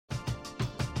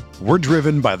We're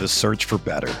driven by the search for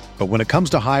better. But when it comes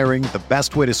to hiring, the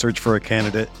best way to search for a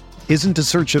candidate isn't to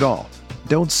search at all.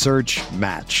 Don't search,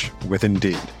 match with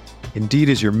Indeed. Indeed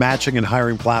is your matching and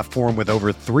hiring platform with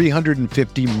over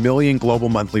 350 million global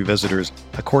monthly visitors,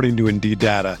 according to Indeed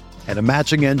data, and a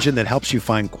matching engine that helps you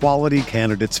find quality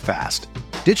candidates fast.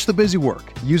 Ditch the busy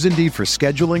work. Use Indeed for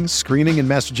scheduling, screening, and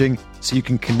messaging so you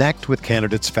can connect with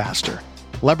candidates faster.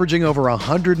 Leveraging over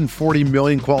 140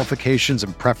 million qualifications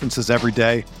and preferences every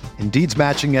day, Indeed's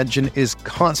matching engine is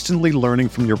constantly learning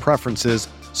from your preferences,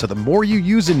 so the more you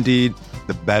use Indeed,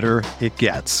 the better it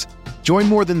gets. Join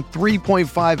more than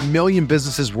 3.5 million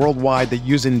businesses worldwide that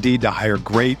use Indeed to hire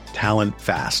great talent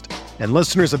fast. And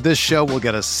listeners of this show will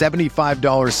get a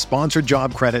 $75 sponsored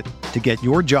job credit to get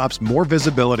your jobs more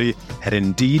visibility at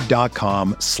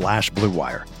Indeed.com/Blue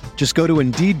Wire. Just go to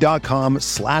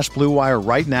Indeed.com/Blue Wire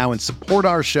right now and support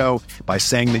our show by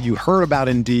saying that you heard about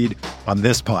Indeed on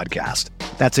this podcast.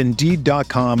 That's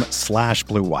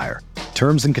Indeed.com/Blue Wire.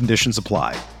 Terms and conditions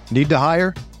apply. Need to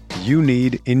hire? You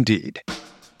need Indeed.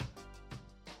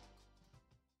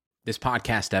 This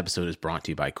podcast episode is brought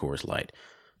to you by Coors Light.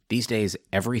 These days,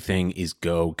 everything is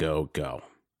go, go, go.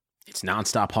 It's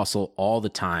nonstop hustle all the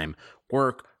time.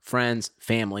 Work, friends,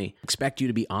 family expect you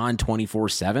to be on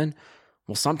 24/7.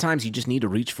 Well, sometimes you just need to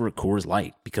reach for a Coors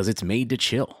Light because it's made to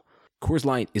chill. Coors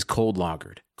Light is cold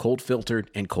lagered, cold filtered,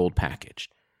 and cold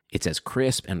packaged. It's as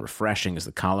crisp and refreshing as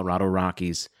the Colorado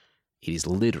Rockies. It is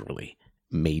literally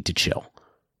made to chill.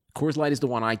 Coors Light is the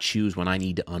one I choose when I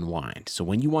need to unwind. So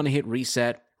when you want to hit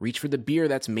reset, reach for the beer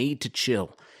that's made to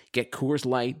chill. Get Coors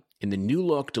Light in the new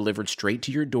look delivered straight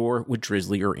to your door with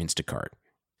Drizzly or Instacart.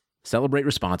 Celebrate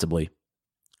responsibly.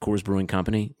 Coors Brewing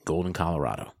Company, Golden,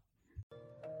 Colorado.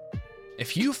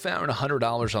 If you found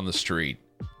 $100 on the street,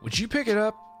 would you pick it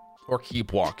up or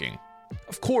keep walking?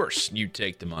 Of course, you'd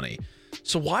take the money.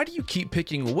 So why do you keep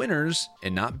picking winners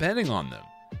and not betting on them?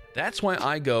 That's why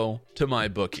I go to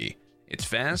MyBookie. It's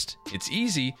fast, it's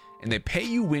easy, and they pay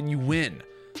you when you win.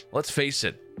 Let's face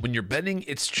it, when you're betting,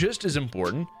 it's just as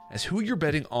important as who you're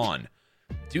betting on.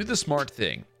 Do the smart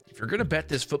thing. If you're going to bet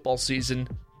this football season,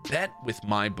 bet with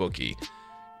MyBookie.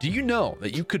 Do you know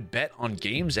that you could bet on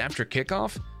games after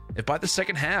kickoff? If by the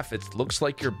second half it looks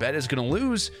like your bet is going to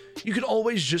lose, you could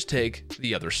always just take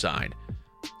the other side.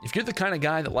 If you're the kind of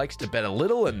guy that likes to bet a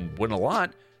little and win a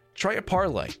lot, try a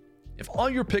parlay. If all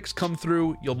your picks come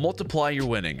through, you'll multiply your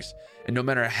winnings. And no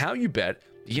matter how you bet,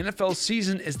 the NFL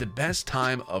season is the best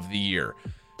time of the year.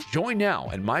 Join now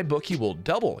and MyBookie will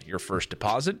double your first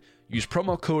deposit. Use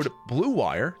promo code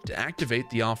BLUEWIRE to activate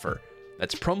the offer.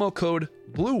 That's promo code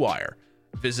BLUEWIRE.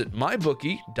 Visit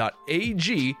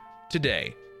mybookie.ag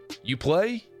today. You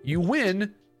play, you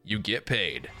win, you get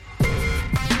paid.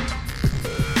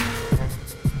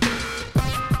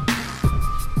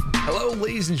 Hello,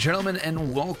 ladies and gentlemen,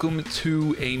 and welcome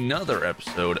to another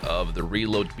episode of The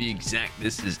Reload. To be exact,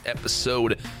 this is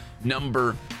episode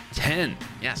number 10.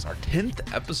 Yes, our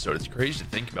 10th episode. It's crazy to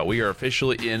think about. We are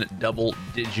officially in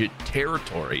double-digit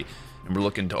territory, and we're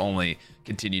looking to only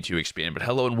continue to expand. But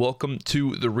hello and welcome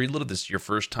to The Reload. If this is your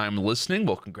first time listening,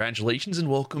 well, congratulations and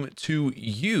welcome to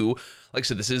you. Like I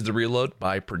said, this is The Reload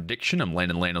by Prediction. I'm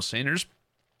Landon Lando Sanders.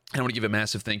 And I want to give a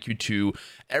massive thank you to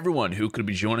everyone who could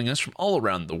be joining us from all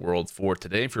around the world for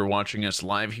today. If you're watching us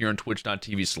live here on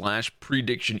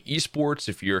twitch.tv/Prediction Esports,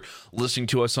 if you're listening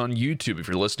to us on YouTube, if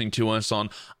you're listening to us on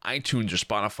iTunes or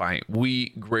Spotify, we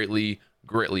greatly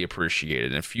appreciate it.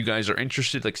 And if you guys are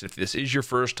interested, like I said, if this is your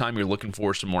first time, you're looking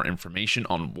for some more information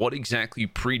on what exactly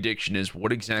Prediction is,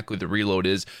 what exactly The Reload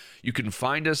is, you can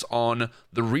find us on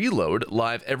The Reload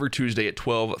live every Tuesday at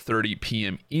 12:30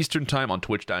 p.m. Eastern Time on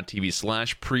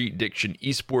twitch.tv/Prediction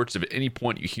Esports. If at any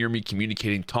point you hear me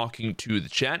communicating, talking to the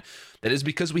chat, that is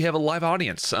because we have a live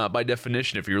audience by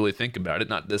definition, if you really think about it.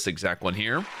 Not this exact one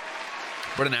here,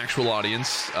 but an actual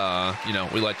audience.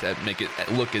 We like to make it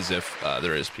look as if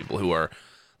there is people who are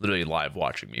literally live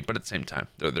watching me, but at the same time,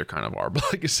 there kind of are. But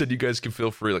like I said, you guys can feel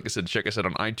free, like I said, check us out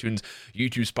on iTunes,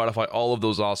 YouTube, Spotify, all of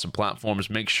those awesome platforms.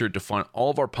 Make sure to find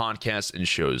all of our podcasts and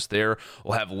shows there.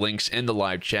 We'll have links in the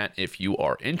live chat if you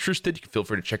are interested. You can feel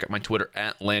free to check out my Twitter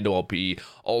at Lando. I'll be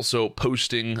also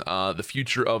posting the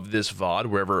future of this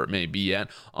VOD, wherever it may be at,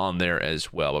 on there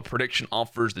as well. But Prediction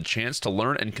offers the chance to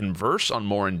learn and converse on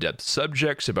more in-depth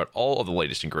subjects about all of the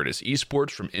latest and greatest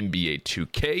esports, from NBA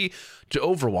 2K to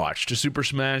Overwatch to Super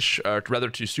Smash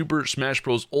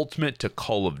Bros. Ultimate to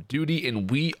Call of Duty,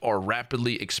 and we are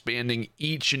rapidly expanding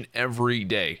each and every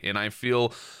day. And I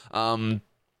feel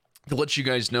to let you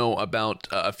guys know about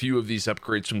a few of these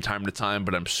upgrades from time to time,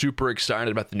 but I'm super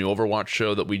excited about the new Overwatch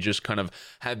show that we just kind of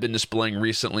have been displaying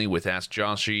recently with Ask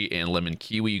Joshy and Lemon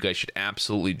Kiwi. You guys should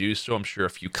absolutely do so. I'm sure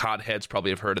a few COD heads probably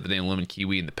have heard of the name Lemon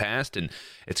Kiwi in the past, and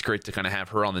it's great to kind of have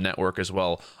her on the network as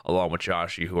well, along with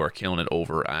Joshy, who are killing it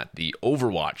over at the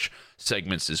Overwatch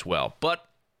segments as well. But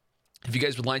if you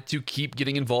guys would like to keep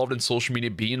getting involved in social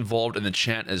media, be involved in the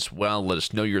chat as well. Let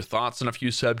us know your thoughts on a few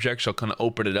subjects. I'll kind of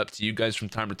open it up to you guys from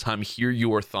time to time, hear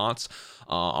your thoughts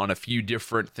on a few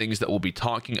different things that we'll be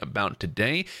talking about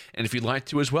today. And if you'd like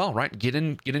to as well, right, get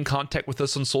in contact with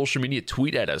us on social media.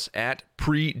 Tweet at us at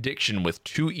Prediction with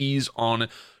 2 E's on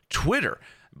Twitter.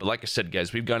 But like I said,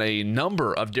 guys, we've got a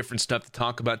number of different stuff to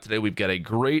talk about today. We've got a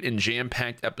great and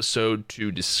jam-packed episode to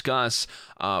discuss.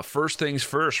 First things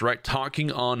first, right?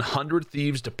 Talking on 100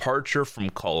 Thieves' departure from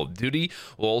Call of Duty.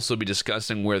 We'll also be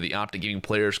discussing where the OpTic Gaming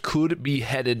players could be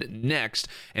headed next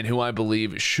and who I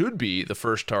believe should be the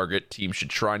first target team should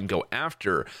try and go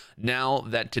after now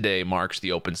that today marks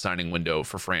the open signing window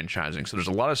for franchising. So there's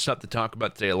a lot of stuff to talk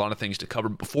about today, a lot of things to cover.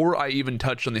 Before I even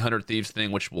touch on the 100 Thieves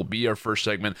thing, which will be our first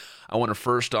segment, I want to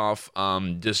first off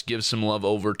just give some love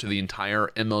over to the entire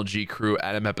MLG crew,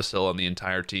 Adam Epicel and the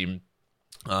entire team.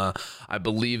 I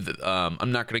believe that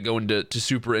I'm not going to go into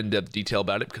super in-depth detail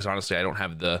about it because honestly I don't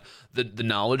have the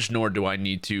knowledge, nor do I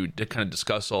need to kind of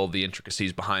discuss all the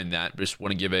intricacies behind that. Just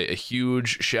want to give a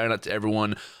huge shout out to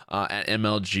everyone at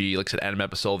MLG, like I said, Adam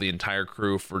Epicel, the entire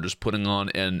crew, for just putting on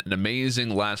an amazing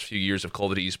last few years of Call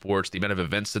of Duty esports. The amount of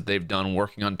events that they've done,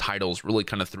 working on titles, really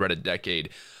kind of throughout a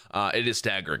decade. It is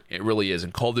staggering. It really is.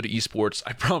 And Call of Duty esports,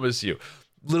 I promise you,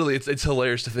 literally, it's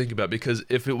hilarious to think about, because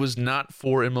if it was not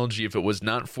for MLG, if it was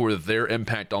not for their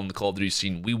impact on the Call of Duty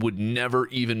scene, we would never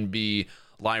even be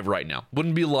live right now.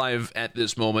 Wouldn't be live at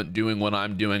this moment doing what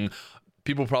I'm doing.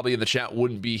 People probably in the chat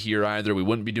wouldn't be here either. We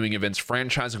wouldn't be doing events.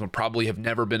 Franchising would probably have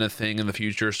never been a thing in the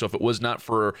future. So if it was not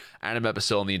for Adam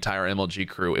Epicel and the entire MLG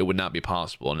crew, it would not be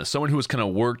possible. And as someone who has kind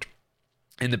of worked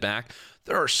in the back,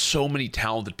 there are so many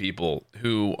talented people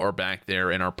who are back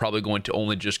there and are probably going to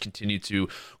only just continue to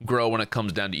grow when it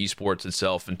comes down to esports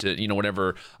itself and to,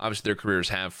 whatever obviously their careers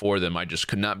have for them. I just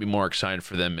could not be more excited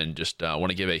for them, and just want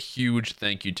to give a huge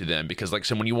thank you to them, because like I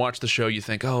said, when you watch the show, you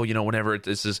think, oh, whatever,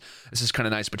 this is kind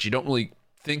of nice, but you don't really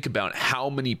think about how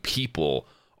many people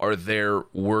are there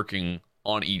working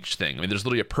on each thing. I mean, there's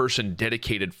literally a person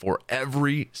dedicated for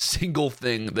every single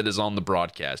thing that is on the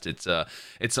broadcast.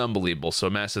 It's unbelievable. So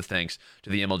massive thanks to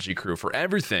the MLG crew for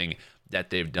everything that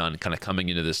they've done kind of coming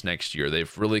into this next year.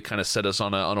 They've really kind of set us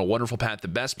on a wonderful path, the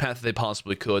best path that they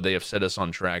possibly could. They have set us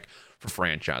on track for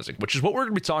franchising, which is what we're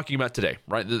going to be talking about today,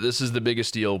 right? This is the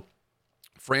biggest deal.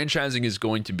 Franchising is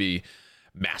going to be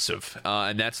massive,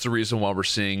 and that's the reason why we're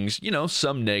seeing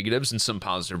some negatives and some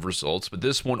positive results, but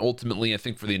this one ultimately, I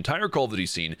think, for the entire Call of Duty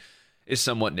scene is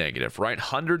somewhat negative, right?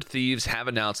 100 Thieves have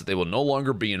announced that they will no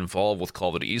longer be involved with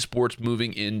Call of Duty esports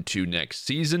moving into next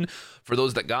season. For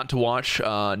those that got to watch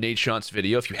Nate Schott's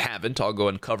video, if you haven't, I'll go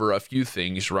and cover a few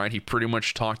things, right? He pretty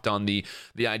much talked on the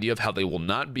idea of how they will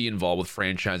not be involved with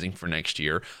franchising for next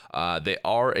year. They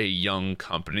are a young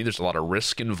company. There's a lot of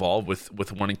risk involved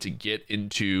with wanting to get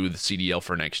into the CDL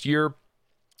for next year.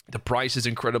 The price is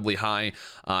incredibly high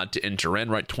to enter in,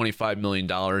 right? $25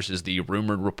 million is the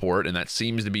rumored report, and that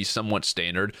seems to be somewhat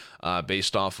standard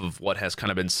based off of what has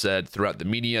kind of been said throughout the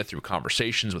media, through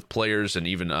conversations with players and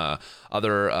even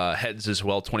other heads as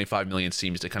well. $25 million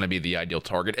seems to kind of be the ideal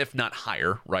target, if not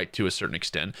higher, right, to a certain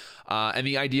extent. And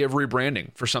the idea of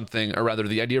rebranding for something, or rather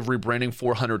the idea of rebranding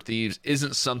 400 Thieves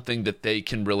isn't something that they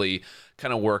can really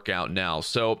kind of work out now.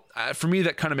 So for me,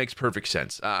 that kind of makes perfect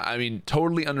sense. I mean,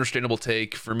 totally understandable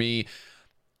take. For me,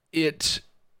 it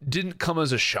didn't come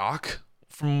as a shock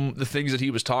from the things that he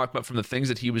was talking about, from the things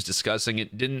that he was discussing.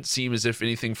 It didn't seem as if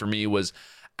anything for me was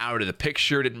out of the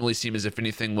picture. It didn't really seem as if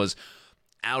anything was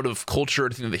out of culture,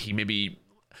 anything that he maybe,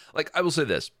 like, I will say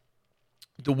this.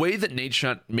 The way that Nate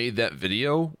Schott made that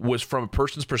video was from a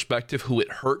person's perspective who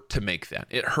it hurt to make that.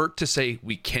 It hurt to say,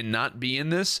 we cannot be in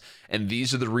this, and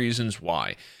these are the reasons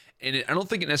why. And I don't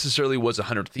think it necessarily was a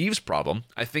 100 Thieves problem.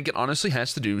 I think it honestly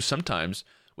has to do sometimes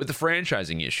with the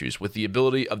franchising issues, with the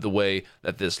ability of the way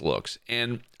that this looks.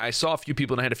 And I saw a few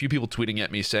people, and I had a few people tweeting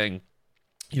at me saying,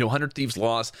 100 Thieves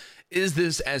loss, is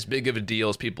this as big of a deal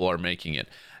as people are making it?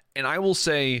 And I will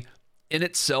say, in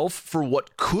itself, for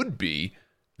what could be,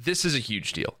 this is a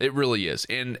huge deal. It really is.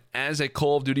 And as a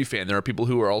Call of Duty fan, there are people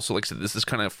who are also, like I said, this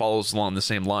kind of follows along the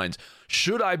same lines.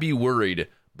 Should I be worried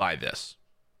by this?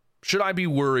 Should I be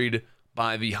worried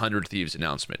by the 100 Thieves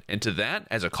announcement? And to that,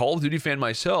 as a Call of Duty fan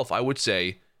myself, I would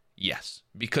say yes.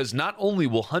 Because not only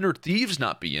will 100 Thieves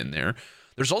not be in there,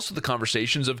 there's also the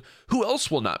conversations of who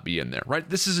else will not be in there, right?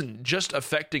 This isn't just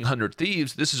affecting 100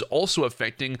 Thieves. This is also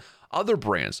affecting other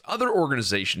brands, other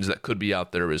organizations that could be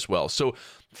out there as well. So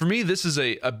for me, this is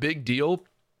a big deal,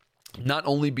 not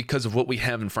only because of what we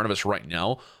have in front of us right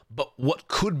now, but what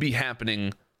could be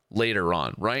happening later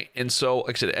on, right? And so,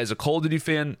 like I said, as a Call of Duty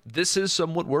fan, this is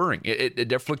somewhat worrying. It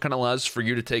definitely kind of allows for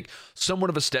you to take somewhat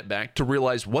of a step back to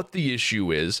realize what the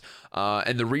issue is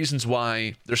and the reasons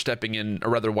why they're stepping in, or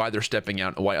rather why they're stepping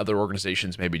out, and why other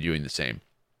organizations may be doing the same.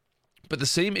 But the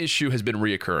same issue has been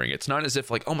reoccurring. It's not as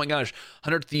if like, oh my gosh,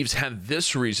 100 Thieves have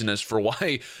this reason as for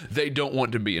why they don't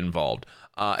want to be involved.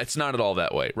 It's not at all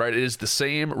that way, right? It is the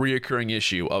same reoccurring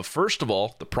issue of, first of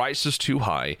all, the price is too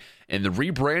high, and the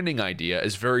rebranding idea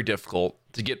is very difficult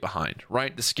to get behind,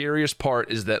 right? The scariest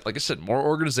part is that, like I said, more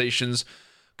organizations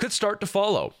could start to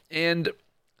follow. And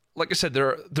like I said,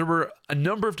 there were a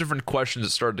number of different questions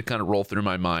that started to kind of roll through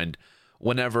my mind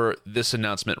whenever this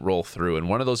announcement rolled through. And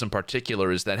one of those in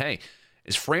particular is that, hey,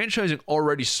 is franchising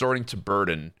already starting to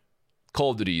burden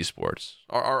Call of Duty esports?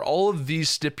 Are all of these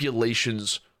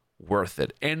stipulations worth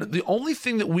it? And the only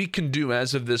thing that we can do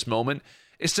as of this moment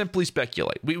is simply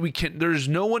speculate. We can. There's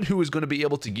no one who is going to be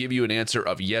able to give you an answer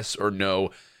of yes or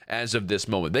no as of this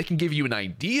moment. They can give you an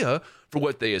idea for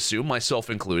what they assume, myself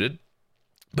included,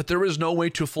 but there is no way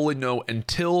to fully know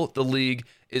until the league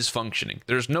is functioning.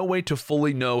 There's no way to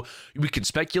fully know. We can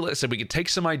speculate, so we can take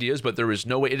some ideas, but there is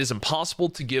no way. It is impossible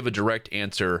to give a direct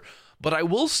answer. But I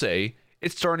will say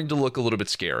it's starting to look a little bit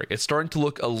scary. It's starting to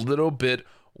look a little bit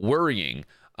worrying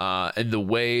in the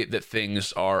way that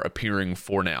things are appearing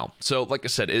for now. So, like I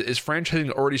said, is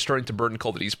franchising already starting to burden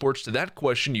Call of Duty esports? To that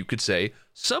question, you could say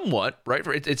somewhat, right?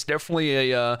 It's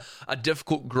definitely a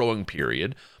difficult growing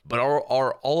period. But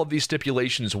are all of these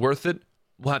stipulations worth it?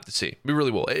 We'll have to see. We really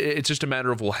will. It's just a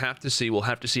matter of we'll have to see. We'll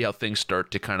have to see how things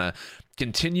start to kind of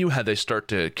continue, how they start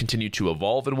to continue to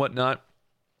evolve and whatnot.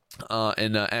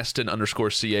 And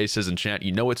Aston_CA says in chat,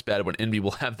 you know it's bad when Envy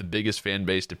will have the biggest fan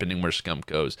base depending where Scum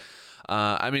goes.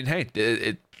 I mean, hey,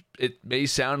 it may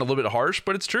sound a little bit harsh,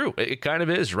 but it's true. It kind of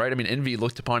is, right? I mean, Envy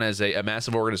looked upon as a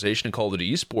massive organization in Call of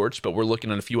Duty esports, but we're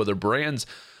looking at a few other brands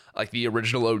like the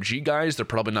original OG guys. They're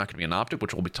probably not going to be an OpTic,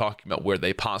 which we'll be talking about where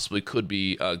they possibly could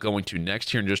be going to next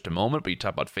here in just a moment. But you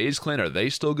talk about FaZe Clan, are they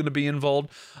still going to be involved?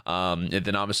 And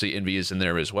then obviously Envy is in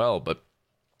there as well. But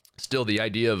still, the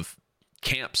idea of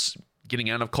camps getting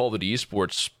out of Call of Duty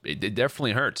esports, it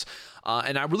definitely hurts.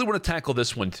 And I really want to tackle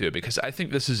this one too, because I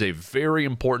think this is a very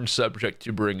important subject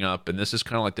to bring up. And this is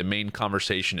kind of like the main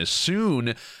conversation. As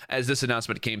soon as this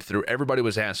announcement came through, everybody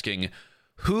was asking,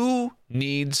 who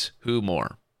needs who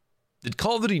more? Did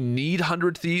Call of Duty need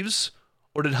 100 Thieves,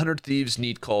 or did 100 Thieves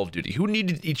need Call of Duty? Who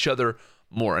needed each other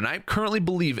more? And I currently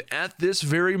believe at this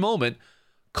very moment,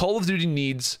 Call of Duty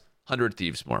needs 100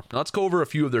 Thieves more. Now let's go over a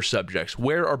few of their subjects.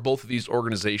 Where are both of these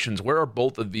organizations? Where are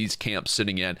both of these camps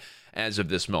sitting at as of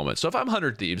this moment? So if I'm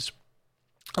 100 Thieves,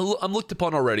 I'm looked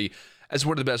upon already as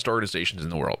one of the best organizations in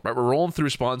the world, right? We're rolling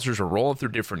through sponsors, we're rolling through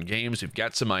different games, we've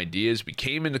got some ideas. We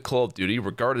came into Call of Duty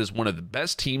regarded as one of the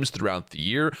best teams throughout the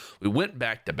year. We went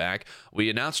back to back. We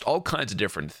announced all kinds of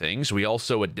different things. We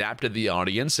also adapted the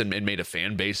audience and made a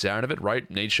fan base out of it,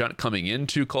 right? Nadeshot coming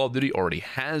into Call of Duty already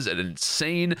has an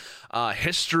insane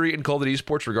history in Call of Duty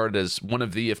esports, regarded as one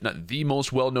of the, if not the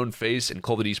most well-known face in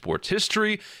Call of Duty esports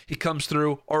history. He comes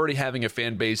through already having a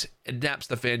fan base, adapts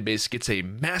the fan base, gets a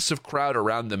massive crowd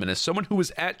around them, and as someone who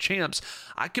was at Champs,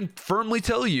 I can firmly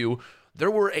tell you there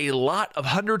were a lot of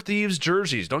 100 Thieves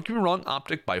jerseys. Don't get me wrong,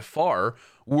 OpTic by far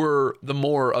were the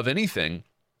more of anything,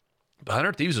 but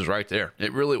 100 Thieves was right there.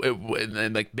 It really,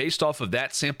 and like based off of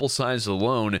that sample size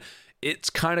alone, it's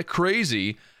kind of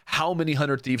crazy how many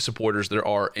 100 Thieves supporters there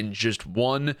are in just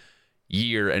 1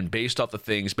 year, and based off the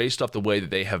things, based off the way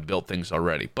that they have built things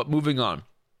already. But moving on.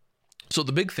 So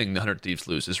the big thing the 100 Thieves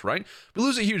loses, right? We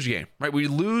lose a huge game, right? We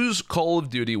lose Call of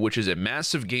Duty, which is a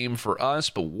massive game for us,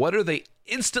 but what are they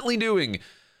instantly doing?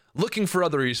 Looking for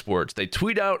other esports. They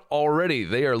tweet out already.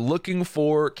 They are looking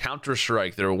for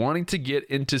Counter-Strike. They're wanting to get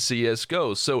into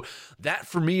CSGO. So that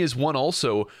for me is one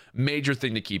also major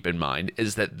thing to keep in mind,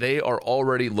 is that they are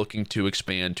already looking to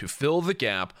expand to fill the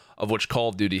gap of which Call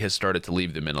of Duty has started to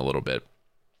leave them in a little bit.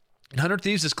 100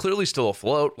 Thieves is clearly still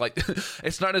afloat. Like,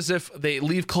 it's not as if they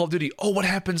leave Call of Duty. Oh, what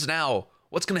happens now?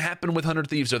 What's going to happen with 100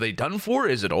 Thieves? Are they done for?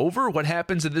 Is it over? What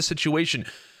happens in this situation?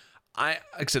 Like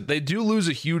I said, they do lose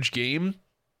a huge game,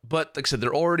 but like I said,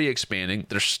 they're already expanding.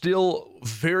 They're still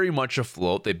very much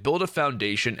afloat. They build a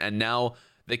foundation, and now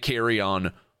they carry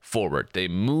on forward. They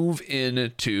move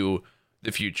into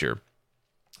the future.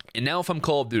 And now if I'm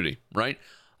Call of Duty, right?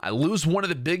 I lose one of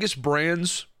the biggest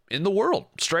brands in the world,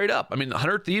 straight up. I mean,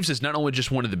 100 Thieves is not only just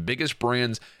one of the biggest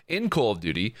brands in Call of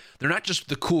Duty, they're not just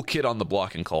the cool kid on the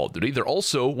block in Call of Duty, they're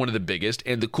also one of the biggest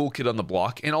and the cool kid on the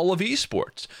block in all of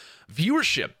esports.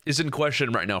 Viewership is in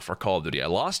question right now for Call of Duty. I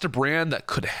lost a brand that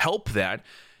could help that,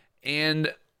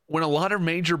 and when a lot of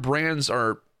major brands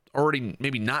are already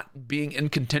maybe not being in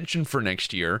contention for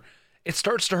next year, it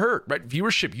starts to hurt, right?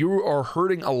 Viewership, you are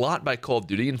hurting a lot by Call of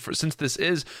Duty, and since this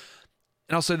is,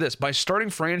 and I'll say this, by starting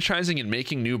franchising and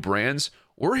making new brands,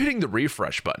 we're hitting the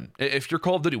refresh button. If you're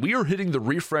Call of Duty, we are hitting the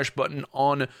refresh button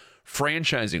on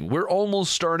franchising. We're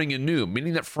almost starting anew,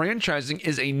 meaning that franchising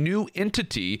is a new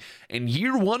entity, and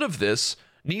year one of this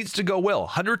needs to go well.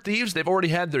 100 Thieves, they've already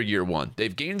had their year one.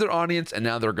 They've gained their audience, and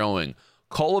now they're going.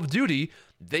 Call of Duty,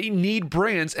 they need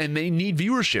brands and they need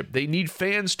viewership. They need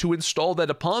fans to install that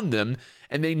upon them,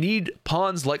 and they need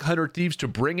pawns like 100 Thieves to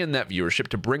bring in that viewership,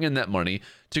 to bring in that money,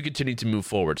 to continue to move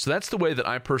forward. So that's the way that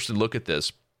I personally look at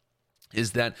this,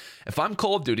 is that if I'm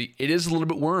Call of Duty, it is a little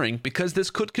bit worrying because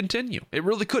this could continue. It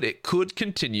really could. It could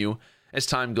continue as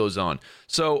time goes on.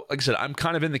 So, like I said, I'm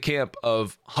kind of in the camp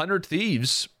of 100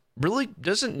 Thieves really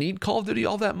doesn't need Call of Duty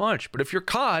all that much. But if you're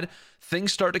COD,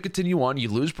 things start to continue on. You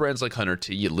lose brands like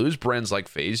 100T, you lose brands like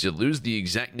FaZe, you lose the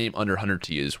exact name under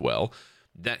 100T as well.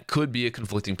 That could be a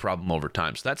conflicting problem over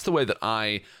time. So that's the way that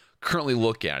I currently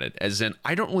look at it, as in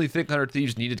I don't really think 100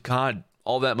 Thieves needed COD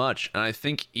all that much. And I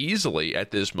think easily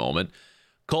at this moment,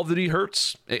 Call of Duty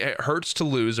hurts. It hurts to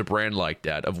lose a brand like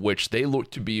that, of which they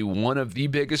look to be one of the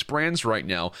biggest brands right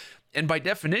now. And by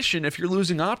definition, if you're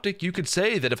losing OpTic, you could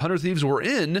say that if 100 Thieves were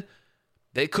in,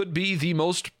 they could be the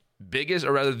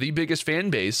biggest fan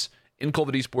base in Call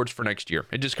of Duty esports for next year.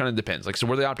 It just kind of depends. Like, so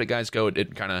where the OpTic guys go,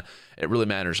 it really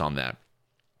matters on that.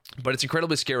 But it's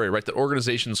incredibly scary, right? That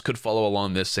organizations could follow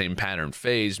along this same pattern.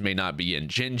 FaZe may not be in.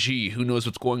 Gen G, who knows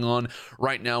what's going on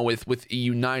right now with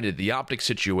United, the OpTic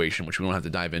situation, which we don't have to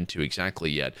dive into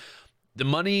exactly yet. The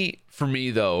money, for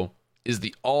me, though, is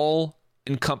the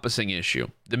all-encompassing issue.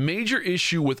 The major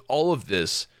issue with all of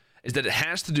this is that it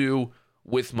has to do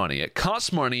with money. It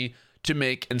costs money to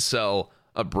make and sell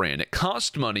a brand. It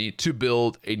costs money to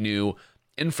build a new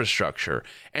infrastructure.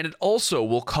 And it also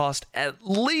will cost at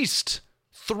least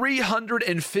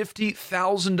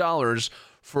 $350,000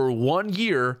 for 1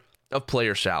 year of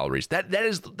player salaries. That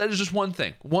is just one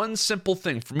thing, one simple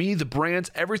thing. For me, the brands,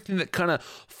 everything that kind of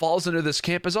falls into this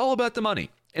camp is all about the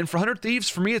money. And for 100 Thieves,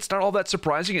 for me, it's not all that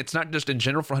surprising. It's not just in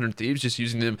general for 100 Thieves, just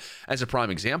using them as a prime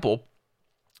example.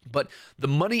 But the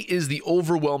money is the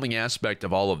overwhelming aspect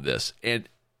of all of this. And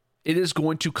it is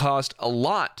going to cost a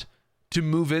lot to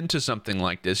move into something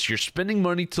like this. You're spending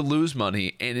money to lose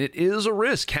money, and it is a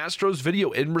risk. Castro's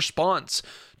video in response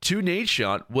to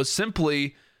Nadeshot was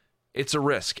simply, it's a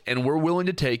risk, and we're willing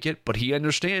to take it, but he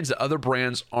understands that other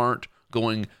brands aren't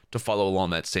going to follow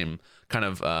along that same kind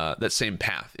of, that same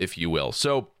path, if you will.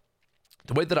 So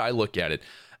the way that I look at it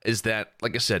is that,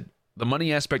 like I said, the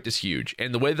money aspect is huge,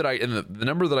 and the way that the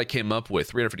number that I came up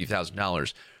with,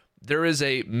 $350,000, there is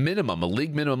a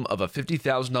league minimum of a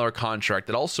 $50,000 contract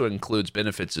that also includes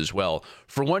benefits as well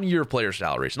for 1 year of player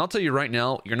salaries. And I'll tell you right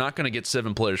now, you're not going to get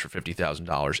 7 players for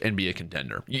 $50,000 and be a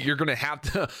contender. You're going to have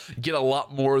to get a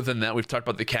lot more than that. We've talked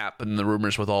about the cap and the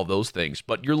rumors with all those things,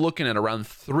 but you're looking at around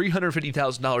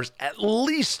 $350,000 at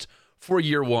least for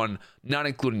year one, not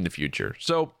including the future.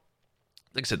 So,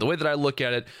 like I said, the way that I look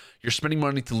at it, you're spending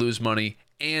money to lose money,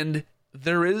 and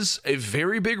there is a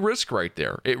very big risk right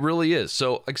there. It really is.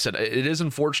 So, like I said, it is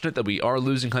unfortunate that we are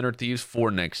losing 100 Thieves for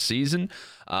next season.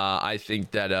 I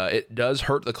think that it does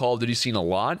hurt the Call of Duty scene a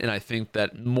lot, and I think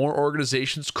that more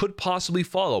organizations could possibly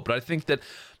follow. But I think that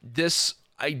this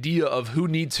idea of who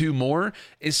needs who more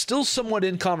is still somewhat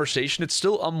in conversation. It's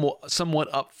still somewhat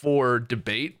up for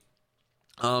debate.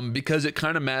 Because it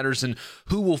kind of matters in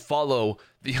who will follow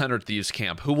the 100 Thieves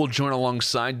camp, who will join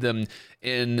alongside them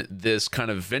in this kind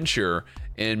of venture,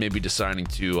 and maybe deciding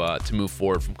to move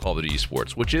forward from Call of Duty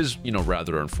esports, which is,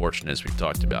 rather unfortunate, as we've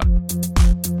talked about.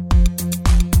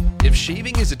 If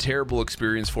shaving is a terrible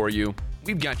experience for you,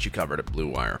 we've got you covered at Blue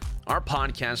Wire. Our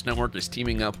podcast network is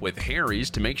teaming up with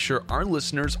Harry's to make sure our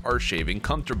listeners are shaving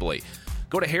comfortably.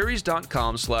 Go to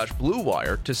harrys.com/Blue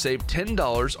Wire to save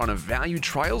 $10 on a value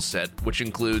trial set, which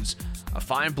includes a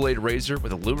 5-blade razor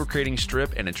with a lubricating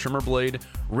strip and a trimmer blade,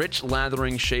 rich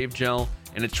lathering shave gel,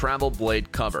 and a travel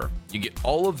blade cover. You get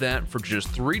all of that for just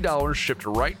 $3 shipped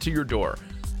right to your door.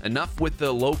 Enough with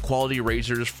the low-quality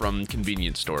razors from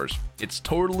convenience stores. It's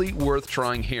totally worth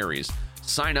trying Harry's.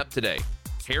 Sign up today.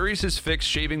 Harry's has fixed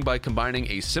shaving by combining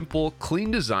a simple,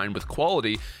 clean design with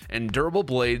quality and durable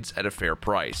blades at a fair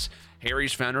price.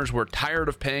 Harry's founders were tired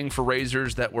of paying for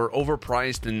razors that were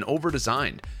overpriced and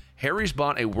overdesigned. Harry's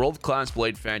bought a world-class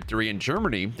blade factory in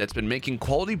Germany that's been making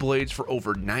quality blades for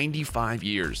over 95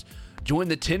 years. Join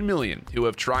the 10 million who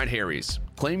have tried Harry's.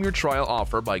 Claim your trial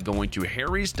offer by going to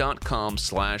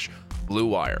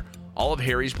harrys.com/bluewire. All of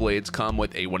Harry's blades come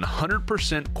with a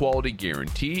 100% quality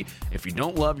guarantee. If you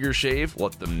don't love your shave,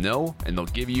 let them know and they'll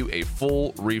give you a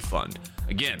full refund.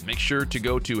 Again, make sure to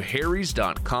go to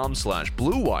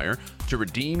harrys.com/bluewire to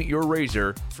redeem your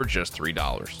razor for just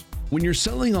 $3. When you're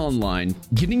selling online,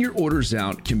 getting your orders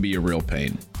out can be a real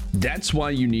pain. That's why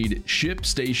you need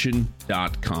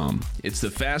ShipStation.com. It's the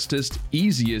fastest,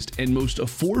 easiest, and most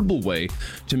affordable way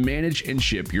to manage and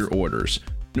ship your orders.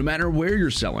 No matter where you're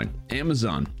selling,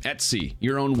 Amazon, Etsy,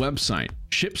 your own website,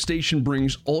 ShipStation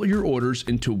brings all your orders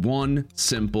into one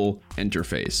simple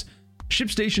interface.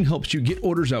 ShipStation helps you get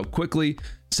orders out quickly,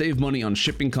 save money on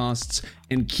shipping costs,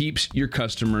 and keeps your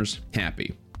customers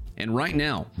happy. And right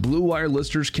now, Blue Wire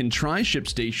listeners can try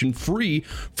ShipStation free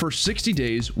for 60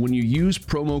 days when you use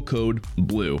promo code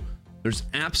BLUE. There's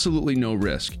absolutely no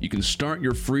risk. You can start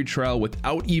your free trial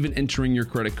without even entering your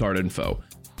credit card info.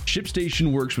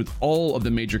 ShipStation works with all of the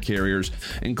major carriers,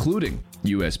 including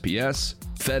USPS,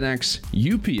 FedEx,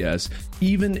 UPS,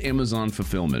 even Amazon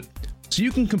Fulfillment. So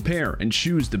you can compare and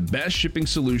choose the best shipping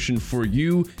solution for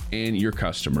you and your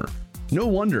customer. No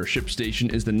wonder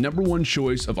ShipStation is the #1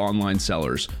 choice of online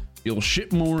sellers. You'll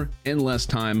ship more in less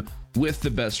time with the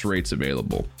best rates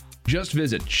available. Just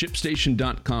visit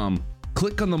ShipStation.com,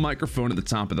 click on the microphone at the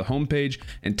top of the homepage,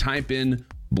 and type in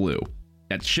BLUE.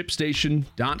 That's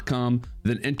ShipStation.com,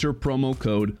 then enter promo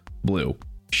code BLUE.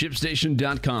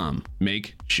 ShipStation.com.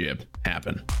 Make ship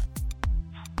happen.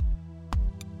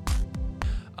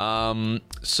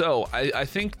 So I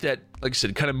think that, like I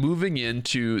said, kind of moving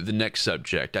into the next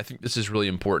subject, I think this is really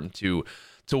important to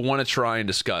want to try and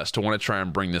discuss, to want to try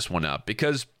and bring this one up,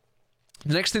 because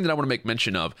the next thing that I want to make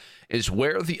mention of is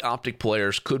where the OpTic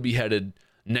players could be headed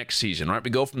next season, right? We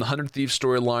go from the 100 Thieves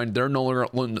storyline, they're no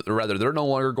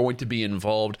longer going to be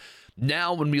involved.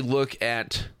 Now, when we look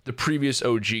at the previous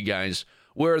OG guys,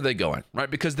 where are they going, right?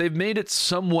 Because they've made it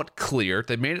somewhat clear,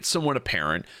 they've made it somewhat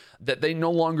apparent that they no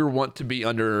longer want to be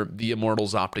under the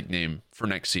Immortals OpTic name for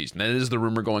next season. That is the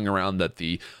rumor going around that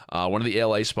the one of the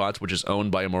LA spots, which is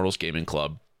owned by Immortals Gaming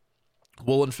Club,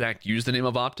 will in fact use the name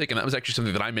of OpTic, and that was actually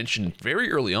something that I mentioned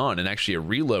very early on in actually a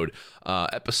Reload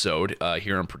episode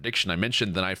here on Prediction. I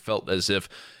mentioned that I felt as if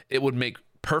it would make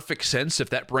perfect sense if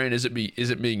that brand isn't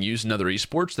being used in other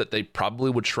esports, that they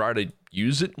probably would try to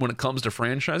use it when it comes to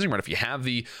franchising, right? If you have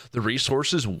the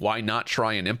resources, why not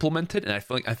try and implement it? And I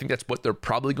think that's what they're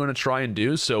probably going to try and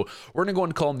do. So we're going to go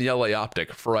and call them the LA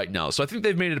OpTic for right now. So I think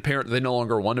they've made it apparent that they no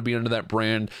longer want to be under that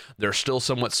brand. They're still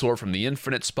somewhat sore from the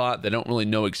Infinite spot. They don't really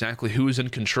know exactly who's in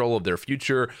control of their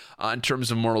future in terms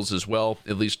of Immortals as well,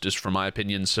 at least just from my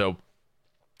opinion. So,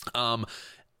 and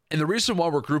the reason why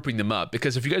we're grouping them up,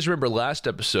 because if you guys remember last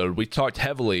episode, we talked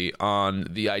heavily on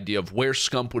the idea of where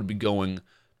Scump would be going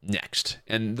next.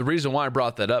 And the reason why I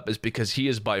brought that up is because he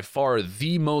is by far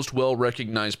the most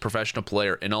well-recognized professional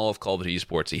player in all of Call of Duty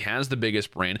esports. He has the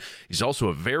biggest brand. He's also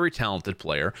a very talented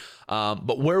player.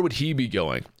 But where would he be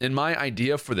going? And my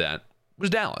idea for that was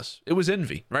Dallas. It was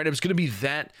Envy, right? It was going to be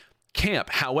that camp.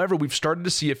 However, we've started to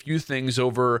see a few things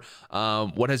over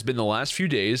what has been the last few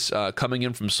days coming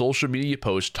in from social media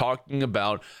posts talking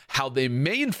about how they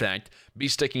may in fact be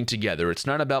sticking together. It's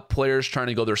not about players trying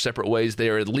to go their separate ways. They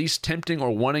are at least tempting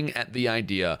or wanting at the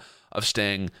idea of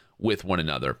staying with one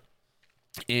another.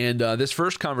 And this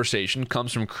first conversation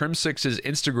comes from Crim6's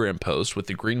Instagram post with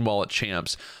the Green Wallet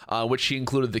Champs, which he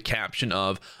included the caption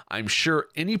of, "I'm sure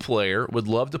any player would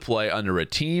love to play under a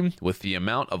team with the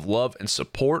amount of love and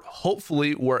support.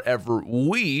 Hopefully, wherever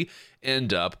we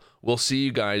end up, we'll see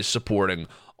you guys supporting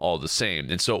all the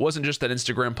same." And so it wasn't just that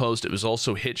Instagram post, it was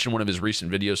also Hitch in one of his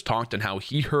recent videos talked on how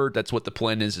he heard that's what the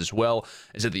plan is as well,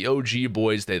 is that the OG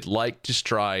boys, they'd like to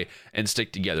try and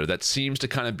stick together. That seems to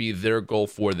kind of be their goal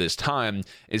for this time,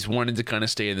 is wanting to kind of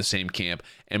stay in the same camp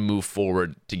and move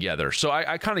forward together. So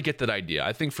I kind of get that idea.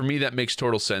 I think for me that makes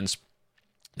total sense.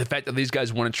 The fact that these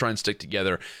guys want to try and stick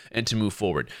together and to move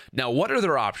forward. Now, what are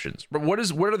their options? What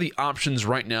are the options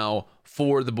right now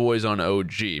for the boys on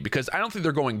OG? Because I don't think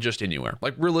they're going just anywhere.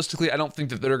 Like, realistically, I don't think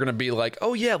that they're going to be like,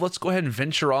 oh yeah, let's go ahead and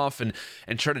venture off and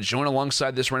try to join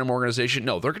alongside this random organization.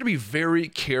 No, they're going to be very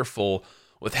careful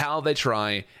with how they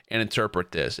try and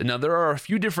interpret this. And now there are a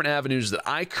few different avenues that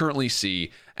I currently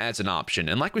see as an option.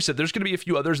 And like we said, there's going to be a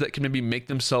few others that can maybe make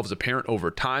themselves apparent over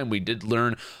time. We did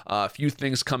learn a few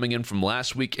things coming in from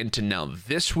last week into now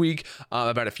this week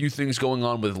about a few things going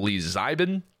on with Lee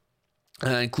Zybin.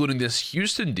 including this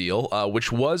Houston deal,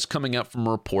 which was coming out from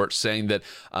a report saying that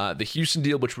the Houston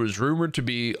deal, which was rumored to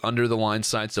be under the line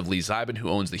sights of Lee Zybin, who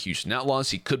owns the Houston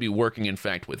Outlaws, he could be working, in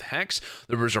fact, with Hex.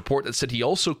 There was a report that said he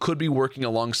also could be working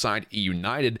alongside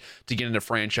United to get into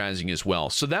franchising as well.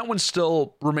 So that one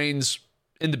still remains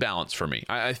in the balance for me.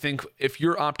 I think if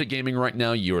you're OpTic Gaming right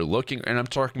now, you're looking, and I'm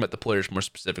talking about the players more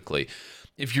specifically,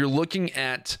 if you're looking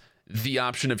at the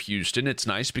option of Houston, it's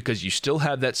nice because you still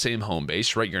have that same home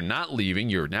base, right? You're not leaving.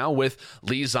 You're now with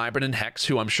Lee Zybin and Hex,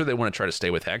 who I'm sure they want to try to stay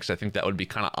with Hex. I think that would be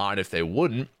kind of odd if they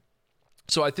wouldn't.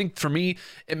 So I think for me,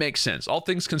 it makes sense. All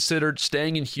things considered,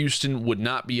 staying in Houston would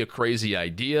not be a crazy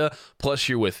idea. Plus,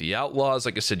 you're with the Outlaws.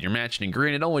 Like I said, you're matching in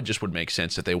green. It only just would make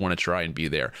sense if they want to try and be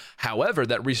there. However,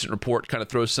 that recent report kind of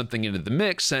throws something into the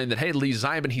mix saying that, hey, Lee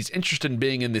Zybin, he's interested in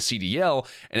being in the CDL,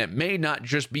 and it may not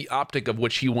just be OpTic of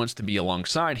which he wants to be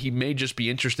alongside. He may just be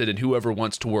interested in whoever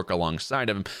wants to work alongside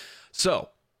him. So,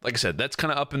 like I said, that's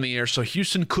kind of up in the air. So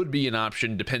Houston could be an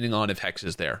option depending on if Hex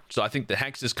is there. So I think the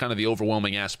Hex is kind of the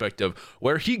overwhelming aspect of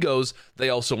where he goes. They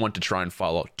also want to try and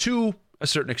follow to a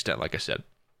certain extent, like I said.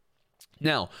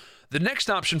 Now, the next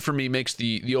option for me makes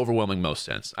the overwhelming most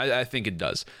sense. I think it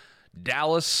does.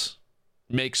 Dallas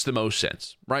makes the most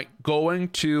sense, right? Going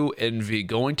to Envy,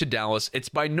 going to Dallas. It's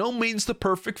by no means the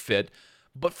perfect fit,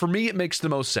 but for me, it makes the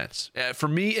most sense. For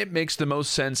me, it makes the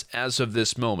most sense as of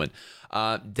this moment.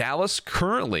 Dallas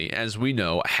currently, as we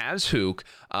know, has Hook,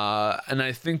 and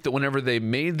I think that whenever they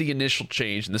made the initial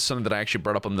change, and this is something that I actually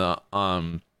brought up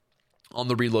on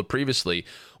the reload previously,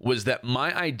 was that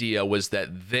my idea was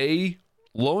that they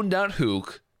loaned out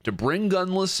Hook to bring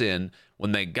Gunless in.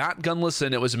 When they got Gunless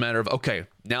in, it was a matter of, okay,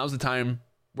 now's the time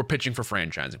we're pitching for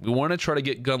franchising. We want to try to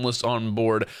get Gunless on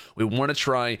board. We want to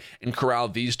try and corral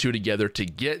these two together to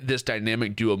get this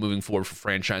dynamic duo moving forward for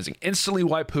franchising. Instantly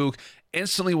wipe Hook,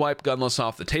 instantly wipe Gunless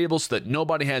off the table so that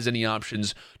nobody has any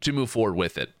options to move forward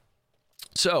with it.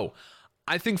 So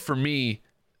I think for me,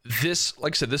 this,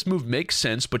 like I said, this move makes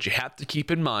sense, but you have to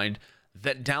keep in mind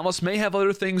that Dallas may have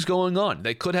other things going on.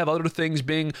 They could have other things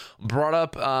being brought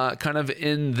up kind of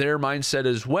in their mindset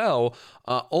as well,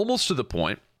 almost to the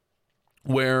point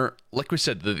where, like we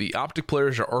said, the OpTic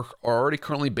players are already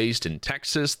currently based in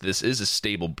Texas. This is a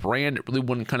stable brand. It really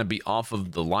wouldn't kind of be off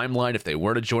of the limelight if they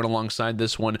were to join alongside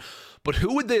this one. But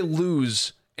who would they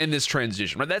lose in this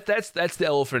transition? Right? That's the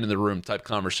elephant in the room type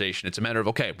conversation. It's a matter of,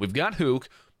 okay, we've got Hook.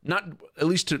 Not, at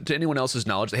least to anyone else's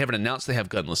knowledge, they haven't announced they have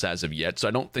Gunless as of yet, so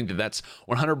I don't think that that's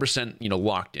 100%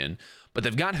 locked in. But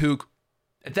they've got Hook.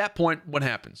 At that point, what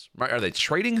happens? Right? Are they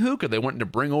trading Hook? Are they wanting to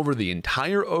bring over the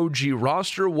entire OG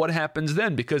roster? What happens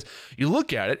then? Because you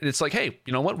look at it, and it's like, hey,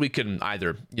 you know what? We can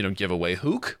either give away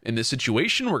Hook in this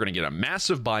situation. We're going to get a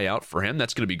massive buyout for him.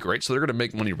 That's going to be great. So they're going to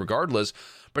make money regardless.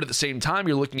 But at the same time,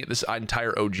 you're looking at this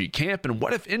entire OG camp, and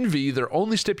what if Envy, their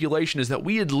only stipulation is that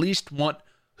we at least want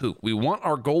Hook. We want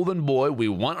our golden boy. We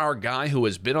want our guy who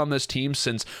has been on this team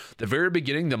since the very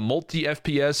beginning, the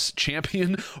multi-FPS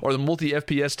champion or the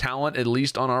multi-FPS talent, at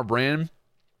least on our brand.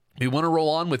 We want to roll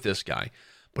on with this guy.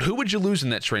 But who would you lose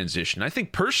in that transition? I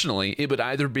think personally, it would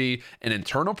either be an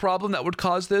internal problem that would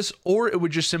cause this, or it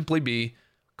would just simply be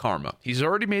karma. He's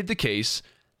already made the case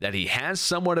that he has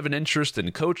somewhat of an interest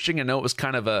in coaching. I know it was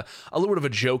kind of a little bit of a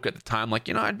joke at the time, like,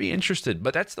 I'd be interested,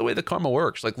 but that's the way the karma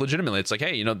works. Like, legitimately, it's like,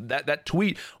 hey, that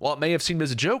tweet, while it may have seemed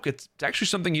as a joke, it's actually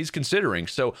something he's considering.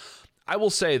 So I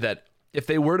will say that if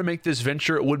they were to make this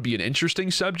venture, it would be an interesting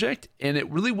subject, and it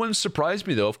really wouldn't surprise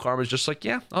me, though, if karma's just like,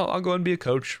 yeah, I'll go ahead and be a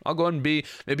coach. I'll go ahead and be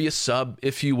maybe a sub,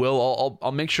 if you will.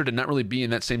 I'll make sure to not really be in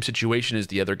that same situation as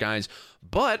the other guys,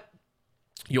 but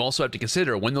you also have to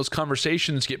consider when those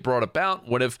conversations get brought about,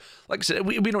 what if, like I said,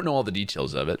 we don't know all the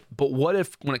details of it, but what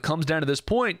if when it comes down to this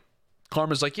point,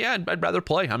 karma's like, yeah, I'd rather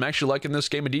play. I'm actually liking this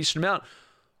game a decent amount.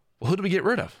 Well, who do we get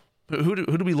rid of? Who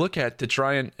do we look at to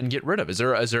try and get rid of? Is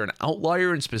there an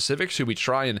outlier in specifics who we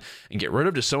try and get rid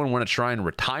of? Does someone want to try and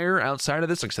retire outside of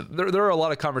this? Like I said, there are a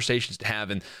lot of conversations to have,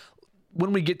 and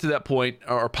when we get to that point,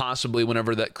 or possibly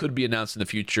whenever that could be announced in the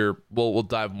future, we'll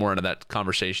dive more into that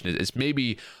conversation. It's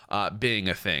maybe being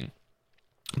a thing.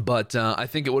 But I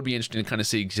think it would be interesting to kind of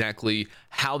see exactly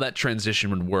how that transition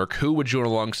would work. Who would join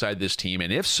alongside this team?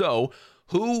 And if so,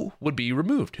 who would be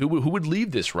removed? Who would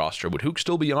leave this roster? Would Hook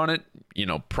still be on it,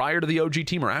 prior to the OG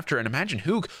team or after? And imagine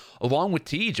Hook along with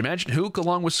Tej. Imagine Hook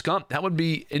along with Scump. That would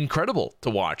be incredible to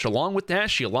watch. Along with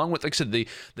Dashy, along with, like I said,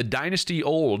 the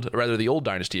old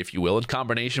dynasty, if you will, in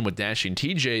combination with Dashy and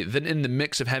TJ. Then in the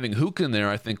mix of having Hook in there,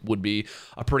 I think would be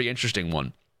a pretty interesting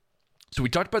one. So we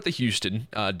talked about the Houston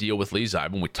deal with Lee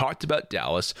Zeidman. We talked about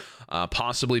Dallas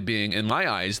possibly being, in my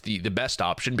eyes, the best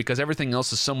option because everything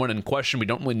else is somewhat in question. We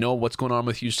don't really know what's going on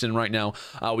with Houston right now.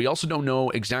 We also don't know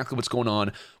exactly what's going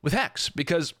on with Hex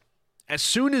because as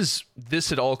soon as this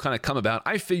had all kind of come about,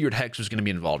 I figured Hex was going to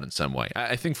be involved in some way.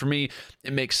 I think for me,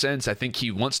 it makes sense. I think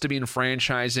he wants to be in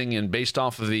franchising, and based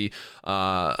off of the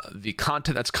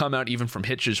content that's come out, even from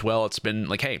Hitch as well, it's been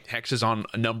like, hey, Hex is on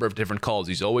a number of different calls.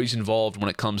 He's always involved when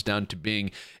it comes down to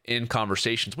being in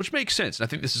conversations, which makes sense. And I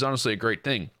think this is honestly a great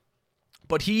thing.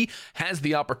 But he has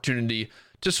the opportunity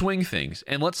to swing things.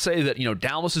 And let's say that,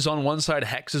 Dallas is on one side,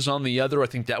 Hex is on the other. I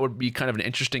think that would be kind of an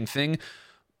interesting thing.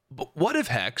 But what if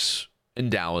Hex and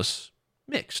Dallas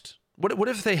mixed? What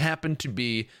if they happen to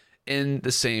be in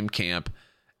the same camp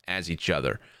as each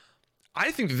other?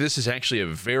 I think this is actually a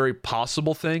very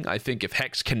possible thing. I think if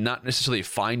Hex cannot necessarily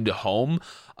find a home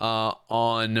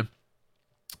on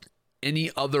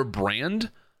any other brand,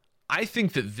 I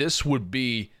think that this would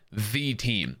be the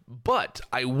team. But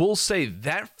I will say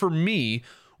that for me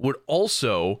would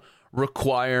also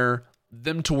require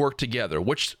them to work together,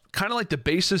 which kind of like the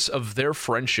basis of their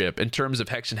friendship in terms of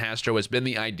Hex and Hastro has been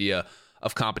the idea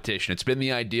of competition. It's been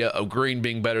the idea of green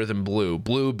being better than blue,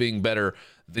 blue being better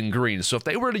than green. So if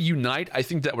they were to unite, I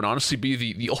think that would honestly be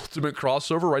the ultimate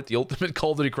crossover, right? The ultimate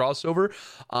Call of Duty crossover,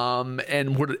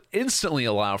 and would instantly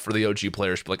allow for the OG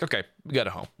players to be like, okay, we got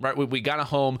a home, right? We got a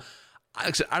home. I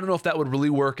don't know if that would really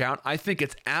work out. I think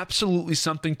it's absolutely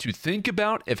something to think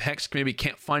about if Hex maybe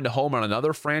can't find a home on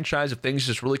another franchise, if things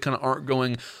just really kind of aren't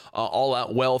going all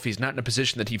out well, if he's not in a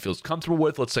position that he feels comfortable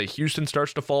with. Let's say Houston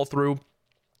starts to fall through,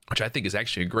 which I think is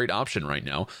actually a great option right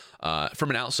now from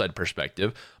an outside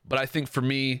perspective. But I think for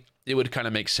me, it would kind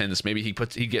of make sense. Maybe he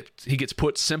gets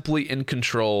put simply in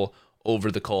control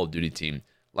over the Call of Duty team.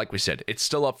 Like we said, it's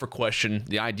still up for question.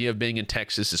 The idea of being in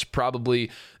Texas is probably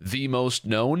the most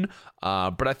known,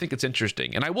 but I think it's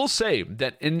interesting. And I will say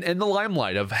that in the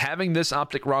limelight of having this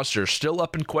OpTic roster still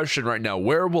up in question right now,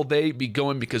 where will they be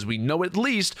going? Because we know at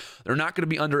least they're not going to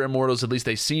be under Immortals. At least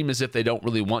they seem as if they don't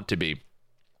really want to be.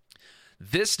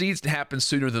 This needs to happen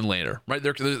sooner than later, right?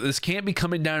 This can't be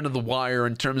coming down to the wire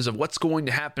in terms of what's going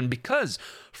to happen because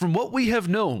from what we have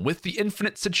known with the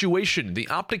Infinite situation, the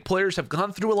OpTic players have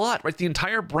gone through a lot, right? The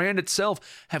entire brand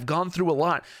itself have gone through a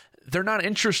lot. They're not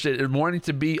interested in wanting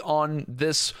to be on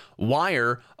this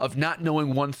wire of not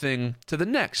knowing one thing to the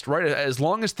next, right? As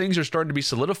long as things are starting to be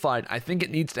solidified, I think it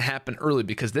needs to happen early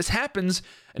because this happens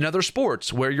in other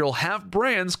sports where you'll have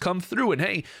brands come through and,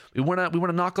 hey, we want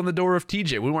to knock on the door of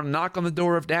TJ. We want to knock on the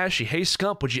door of Dashy. Hey,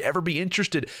 Scump, would you ever be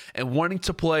interested in wanting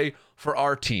to play for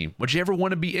our team? Would you ever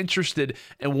want to be interested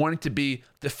in wanting to be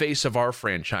the face of our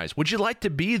franchise? Would you like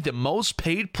to be the most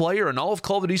paid player in all of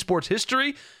Call of Duty Sports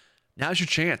history? Now's your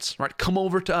chance, right? Come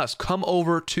over to us. Come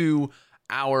over to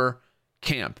our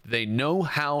camp. They know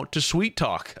how to sweet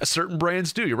talk. Certain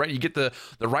brands do, right? You get the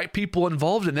right people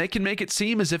involved and they can make it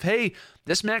seem as if, hey,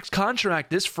 this max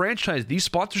contract, this franchise, these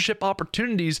sponsorship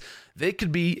opportunities, they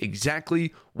could be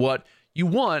exactly what you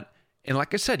want. And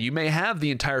like I said, you may have the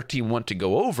entire team want to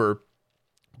go over,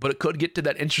 but it could get to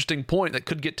that interesting point that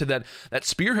could get to that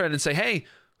spearhead and say, hey,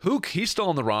 Hook, he's still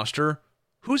on the roster.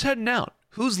 Who's heading out?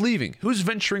 Who's leaving? Who's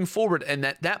venturing forward? And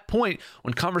at that point,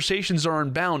 when conversations are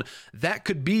unbound, that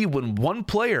could be when one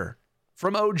player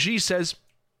from OG says,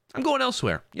 I'm going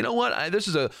elsewhere. You know what? This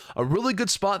is a really good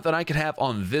spot that I could have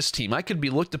on this team. I could be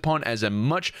looked upon as a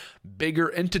much bigger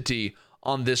entity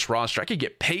on this roster. I could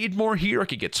get paid more here. I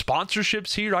could get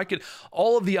sponsorships here.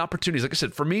 All of the opportunities. Like I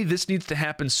said, for me, this needs to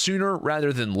happen sooner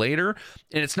rather than later.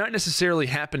 And it's not necessarily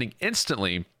happening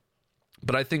instantly,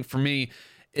 but I think for me,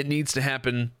 it needs to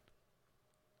happen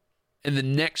in the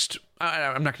next,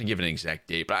 I'm not going to give an exact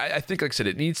date, but I think, like I said,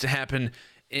 it needs to happen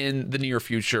in the near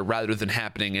future rather than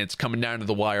happening and it's coming down to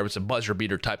the wire. It's a buzzer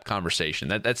beater type conversation.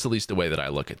 That's at least the way that I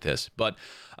look at this. But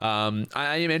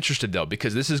I am interested, though,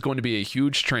 because this is going to be a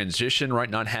huge transition, right?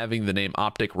 Not having the name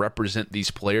OpTic represent these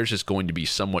players is going to be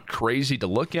somewhat crazy to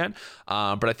look at.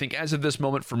 But I think as of this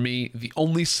moment, for me, the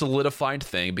only solidified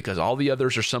thing, because all the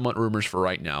others are somewhat rumors for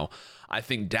right now, I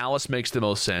think Dallas makes the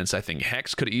most sense. I think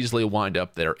Hex could easily wind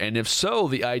up there. And if so,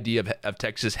 the idea of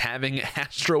Texas having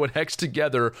Astro and Hex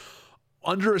together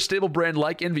under a stable brand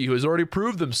like Envy, who has already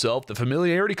proved themselves, the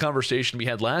familiarity conversation we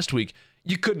had last week,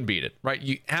 you couldn't beat it, right?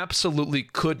 You absolutely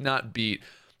could not beat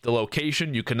the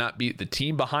location. You could not beat the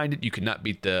team behind it. You could not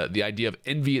beat the idea of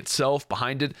Envy itself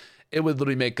behind it. It would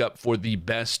literally make up for the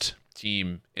best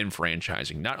team in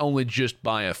franchising, not only just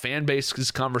by a fan base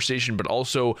conversation, but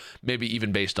also maybe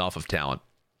even based off of talent,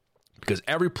 because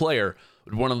every player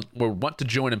would want to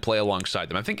join and play alongside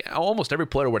them. I think almost every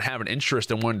player would have an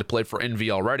interest in wanting to play for NV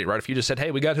already, right? If you just said,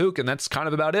 hey, we got Hook, and that's kind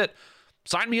of about it,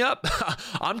 sign me up.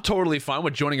 I'm totally fine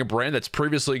with joining a brand that's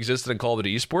previously existed in Call of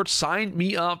Duty Esports. Sign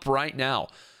me up right now.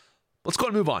 Let's go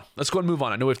and move on.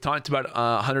 I know we've talked about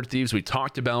 100 Thieves. We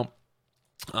talked about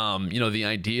the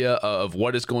idea of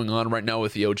what is going on right now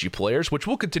with the OG players, which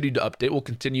we'll continue to update. We'll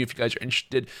continue. If you guys are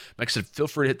interested, like I said, feel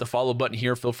free to hit the follow button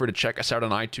here. Feel free to check us out on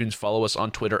iTunes. Follow us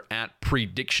on Twitter at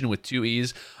Prediction with 2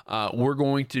 E's. We're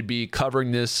going to be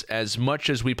covering this as much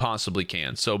as we possibly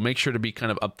can. So make sure to be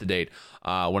kind of up to date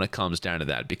when it comes down to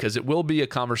that, because it will be a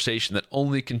conversation that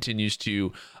only continues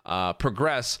to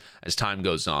progress as time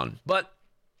goes on. But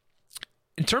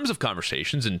in terms of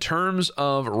conversations, in terms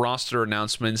of roster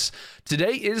announcements,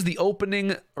 today is the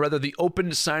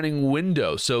open signing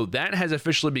window. So that has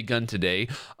officially begun today,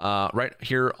 right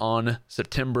here on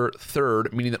September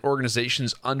 3rd, meaning that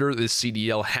organizations under the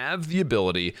CDL have the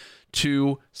ability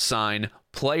to sign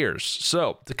players.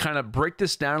 So to kind of break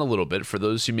this down a little bit for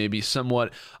those who may be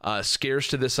somewhat scarce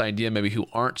to this idea, maybe who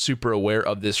aren't super aware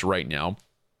of this right now,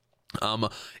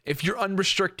 if you're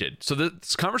unrestricted, so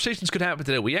this conversations could happen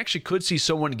today. We actually could see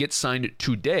someone get signed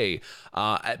today,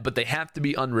 but they have to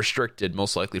be unrestricted,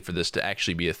 most likely, for this to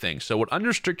actually be a thing. So what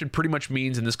unrestricted pretty much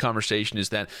means in this conversation is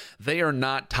that they are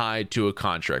not tied to a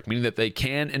contract, meaning that they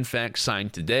can, in fact, sign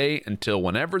today until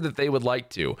whenever that they would like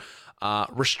to.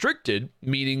 Restricted,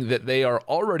 meaning that they are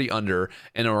already under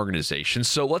an organization.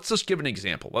 So let's just give an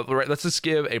example. Let's just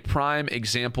give a prime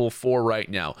example for right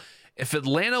now. If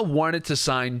Atlanta wanted to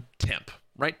sign Temp,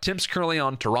 right? Temp's currently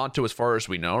on Toronto as far as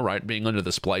we know, right? Being under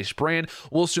the Splice brand.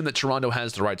 We'll assume that Toronto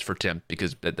has the rights for Temp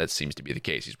because that seems to be the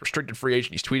case. He's restricted free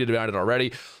agent. He's tweeted about it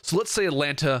already. So let's say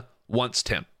Atlanta wants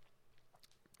Temp.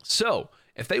 So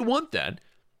if they want that,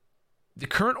 the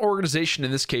current organization,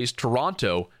 in this case,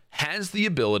 Toronto, has the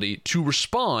ability to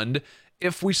respond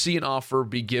if we see an offer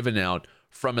be given out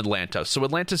from Atlanta. So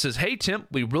Atlanta says, hey, Tim,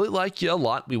 we really like you a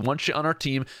lot. We want you on our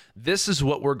team. This is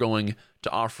what we're going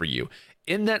to offer you.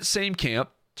 In that same camp,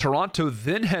 Toronto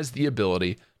then has the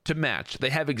ability to match.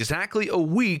 They have exactly a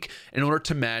week in order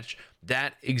to match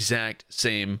that exact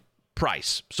same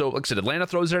price. So like I said, Atlanta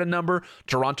throws out a number.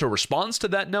 Toronto responds to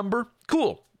that number.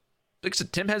 Cool. Like I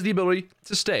said, Tim has the ability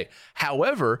to stay.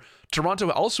 However, Toronto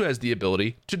also has the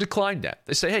ability to decline that.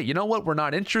 They say, hey, you know what? We're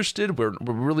not interested. We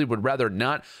really would rather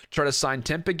not try to sign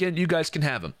Temp again. You guys can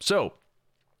have him. So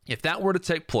if that were to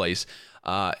take place,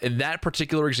 in that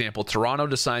particular example, Toronto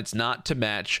decides not to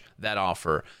match that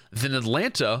offer, then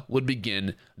Atlanta would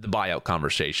begin the buyout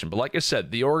conversation. But like I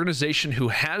said, the organization who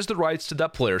has the rights to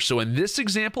that player, so in this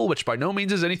example, which by no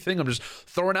means is anything, I'm just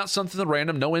throwing out something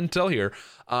random, no intel here,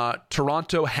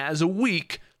 Toronto has a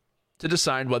week to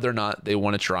decide whether or not they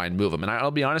want to try and move them. And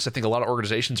I'll be honest, I think a lot of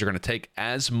organizations are going to take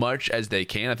as much as they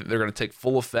can. I think they're going to take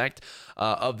full effect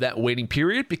of that waiting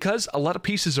period because a lot of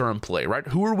pieces are in play, right?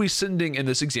 Who are we sending in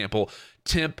this example?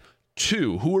 Temp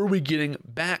to? Who are we getting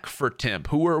back for Temp?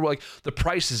 Who are like the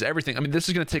prices, everything? I mean, this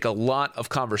is going to take a lot of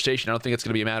conversation. I don't think it's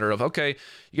going to be a matter of, okay,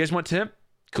 you guys want Temp?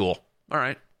 Cool. All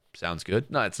right. Sounds good.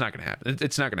 No, it's not going to happen.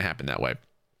 It's not going to happen that way.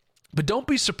 But don't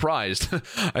be surprised.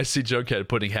 I see Junkhead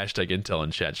putting hashtag Intel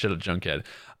in chat. Shut up, Junkhead.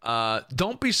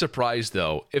 Don't be surprised,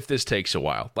 though, if this takes a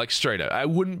while. Like, straight up. I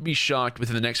wouldn't be shocked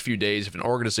within the next few days if an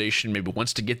organization maybe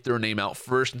wants to get their name out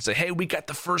first and say, hey, we got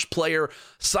the first player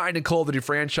signed in Call of Duty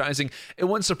franchising. It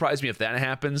wouldn't surprise me if that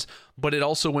happens, but it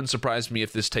also wouldn't surprise me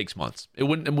if this takes months. It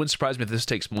wouldn't surprise me if this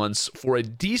takes months for a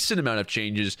decent amount of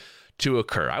changes to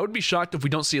occur. I would be shocked if we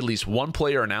don't see at least one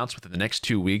player announced within the next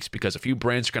 2 weeks because a few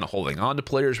brands are kind of holding on to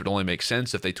players. It would only make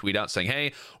sense if they tweet out saying,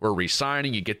 hey, we're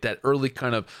re-signing. You get that early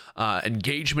kind of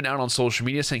engagement out on social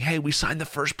media saying, hey, we signed the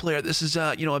first player. This is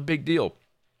a big deal.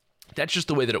 That's just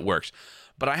the way that it works.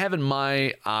 But I have in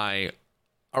my eye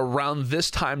around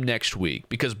this time next week,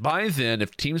 because by then,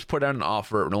 if teams put out an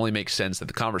offer, it would only make sense that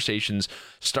the conversations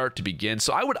start to begin.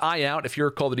 So I would eye out, if you're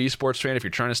a Call of Duty esports fan, if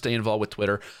you're trying to stay involved with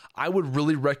Twitter, I would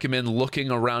really recommend looking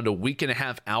around a week and a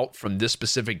half out from this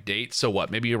specific date. So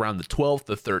what, maybe around the 12th,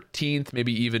 the 13th,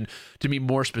 maybe even to be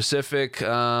more specific,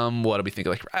 what do we think?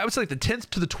 Like, I would say like the 10th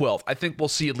to the 12th, I think we'll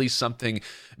see at least something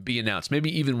be announced,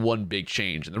 maybe even one big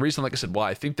change. And the reason, like I said, why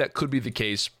I think that could be the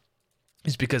case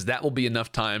is because that will be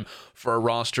enough time for a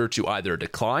roster to either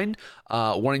decline,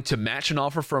 wanting to match an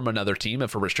offer from another team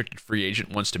if a restricted free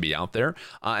agent wants to be out there.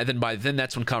 And then by then,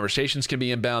 that's when conversations can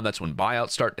be inbound. That's when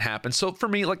buyouts start to happen. So for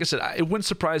me, like I said, it wouldn't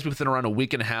surprise me within around a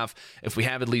week and a half if we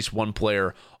have at least one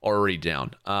player already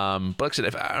down. But like I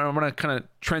said, I'm going to kind of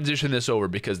transition this over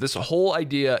because this whole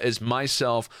idea is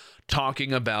myself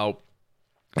talking about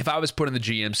if I was put in the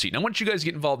GM seat. And I want you guys to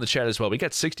get involved in the chat as well. We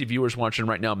got 60 viewers watching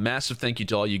right now. Massive thank you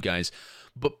to all you guys.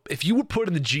 But if you were put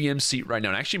in the GM seat right now,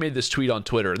 and I actually made this tweet on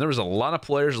Twitter, and there was a lot of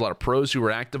players, a lot of pros who were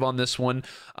active on this one,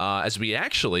 as we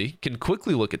actually can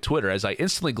quickly look at Twitter. As I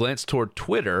instantly glance toward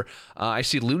Twitter, I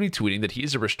see Looney tweeting that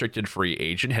he's a restricted free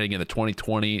agent heading in the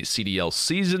 2020 CDL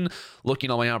season, looking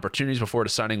at all my opportunities before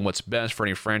deciding what's best for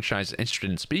any franchise interested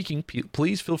in speaking.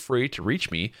 Please feel free to reach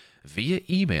me via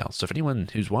email. So if anyone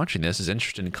who's watching this is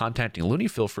interested in contacting Looney,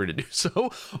 feel free to do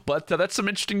so. But that's some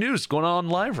interesting news going on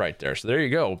live right there. So there you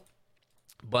go.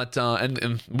 But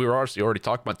and we were already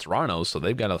talking about Toronto, so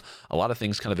they've got a lot of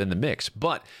things kind of in the mix.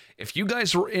 But if you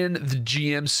guys were in the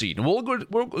GM seat, and we'll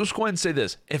just go ahead and say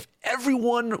this: if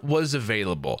everyone was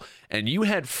available and you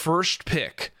had first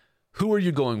pick, who are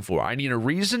you going for? I need a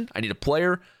reason. I need a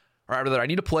player, or rather, I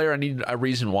need a player. I need a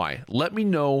reason why. Let me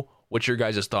know what your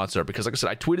guys' thoughts are, because like I said,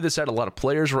 I tweeted this out. A lot of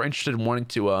players were interested in wanting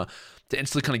to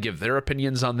instantly kind of give their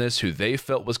opinions on this, who they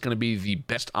felt was going to be the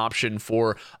best option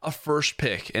for a first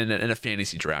pick in a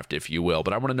fantasy draft, if you will.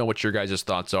 But I want to know what your guys'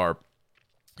 thoughts are.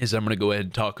 I'm going to go ahead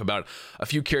and talk about a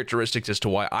few characteristics as to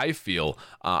why I feel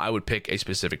I would pick a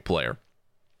specific player.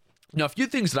 Now, a few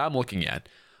things that I'm looking at.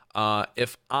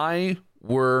 If I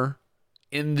were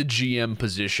in the GM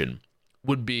position,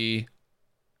 would be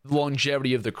the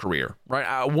longevity of the career, right?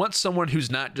 I want someone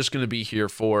who's not just going to be here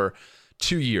for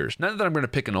 2 years. Not that I'm going to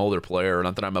pick an older player, or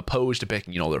not that I'm opposed to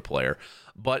picking an older player,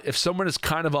 but if someone is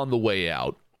kind of on the way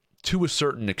out to a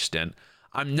certain extent,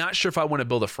 I'm not sure if I want to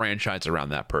build a franchise around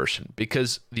that person,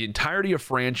 because the entirety of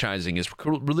franchising is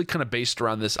really kind of based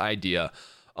around this idea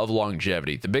of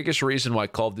longevity. The biggest reason why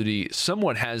Call of Duty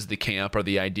somewhat has the camp, or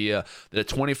the idea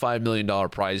that a $25 million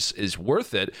prize is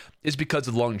worth it, is because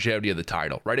of the longevity of the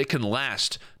title, right? It can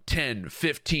last 10,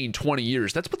 15, 20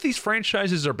 years. That's what these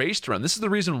franchises are based around. This is the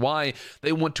reason why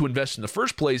they want to invest in the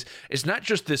first place. It's not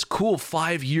just this cool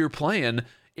 5-year plan.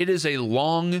 It is a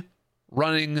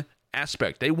long-running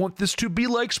aspect. They want this to be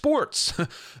like sports.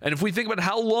 And if we think about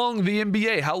how long the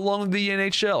NBA, how long the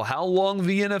NHL, how long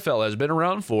the NFL has been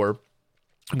around for,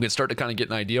 I'm going to start to kind of get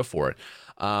an idea for it.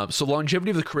 So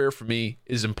longevity of the career for me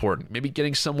is important. Maybe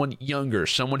getting someone younger,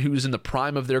 someone who's in the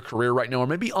prime of their career right now, or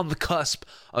maybe on the cusp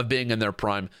of being in their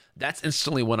prime. That's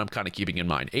instantly what I'm kind of keeping in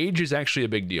mind. Age is actually a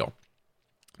big deal.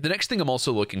 The next thing I'm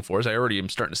also looking for, is I already am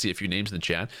starting to see a few names in the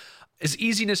chat, is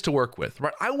easiness to work with,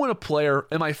 right? I want a player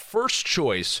in my first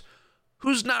choice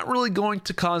who's not really going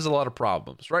to cause a lot of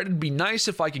problems, right? It'd be nice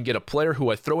if I could get a player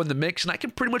who I throw in the mix and I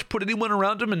can pretty much put anyone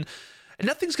around him and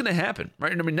nothing's going to happen,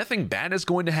 right? I mean, nothing bad is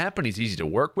going to happen. He's easy to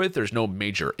work with. There's no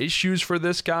major issues for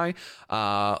this guy. Like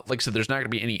I said, there's not going to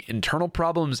be any internal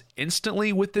problems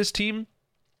instantly with this team.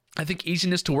 I think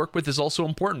easiness to work with is also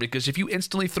important, because if you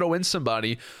instantly throw in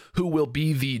somebody who will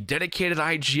be the dedicated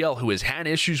IGL who has had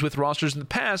issues with rosters in the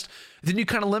past, then you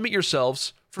kind of limit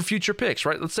yourselves for future picks,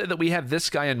 right? Let's say that we have this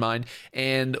guy in mind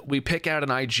and we pick out an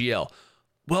IGL.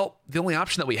 Well, the only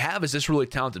option that we have is this really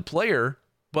talented player,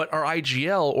 but our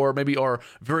IGL, or maybe our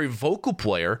very vocal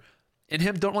player, and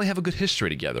him don't really have a good history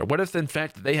together. What if, in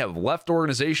fact, they have left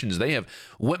organizations, they have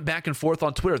went back and forth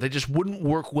on Twitter, they just wouldn't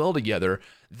work well together?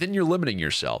 Then you're limiting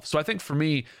yourself. So I think for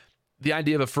me, the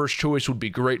idea of a first choice would be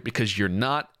great, because you're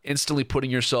not instantly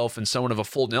putting yourself in someone of a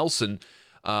full Nelson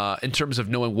in terms of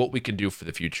knowing what we can do for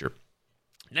the future.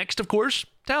 Next, of course,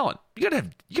 talent. You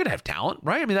gotta have talent,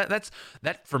 right? I mean,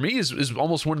 that for me is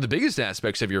almost one of the biggest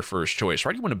aspects of your first choice,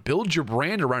 right? You want to build your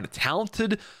brand around a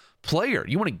talented player.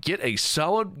 You want to get a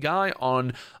solid guy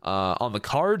on the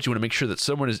cards. You want to make sure that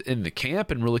someone is in the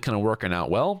camp and really kind of working out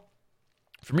well.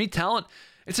 For me, talent,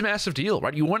 it's a massive deal,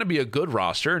 right? You want to be a good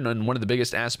roster, and one of the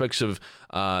biggest aspects of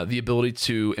the ability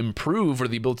to improve, or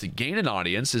the ability to gain an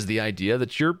audience, is the idea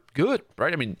that you're good,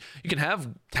 right? I mean, you can have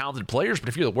talented players, but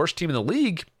if you're the worst team in the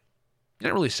league, you're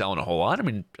not really selling a whole lot. I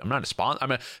mean, I'm not a sponsor. I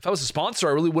mean, if I was a sponsor,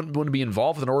 I really wouldn't want to be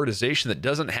involved with an organization that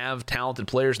doesn't have talented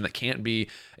players and that can't be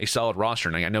a solid roster.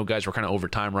 And I know, guys, we're kind of over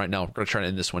time right now. We're going to try to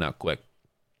end this one out quick.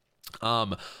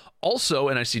 Also,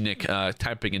 and I see Nick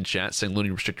typing in chat saying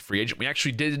Looney restricted free agent. We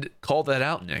actually did call that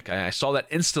out, Nick. I saw that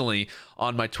instantly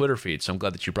on my Twitter feed, so I'm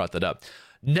glad that you brought that up.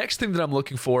 Next thing that I'm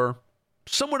looking for,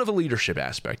 somewhat of a leadership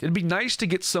aspect. It'd be nice to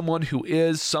get someone who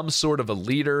is some sort of a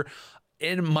leader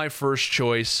in my first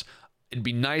choice. It'd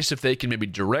be nice if they can maybe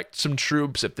direct some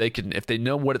troops, if they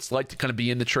know what it's like to kind of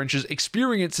be in the trenches.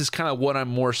 Experience is kind of what I'm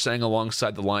more saying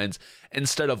alongside the lines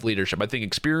instead of leadership. I think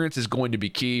experience is going to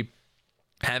be key.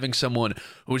 Having someone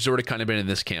who's already kind of been in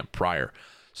this camp prior.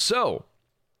 So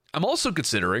I'm also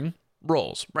considering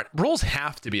roles, right? Roles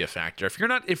have to be a factor. If you're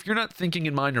not thinking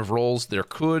in mind of roles, there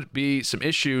could be some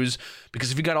issues,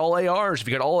 because if you got all ARs, if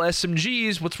you got all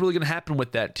SMGs, what's really going to happen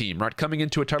with that team, right? Coming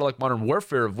into a title like Modern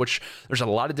Warfare, of which there's a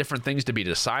lot of different things to be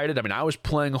decided. I mean, I was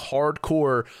playing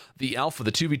hardcore the alpha,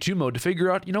 the 2v2 mode, to figure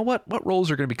out, what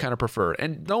roles are going to be kind of preferred.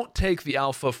 And don't take the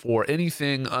alpha for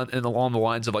anything along the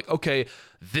lines of like, okay,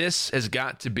 this has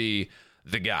got to be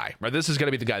the guy, right? This is going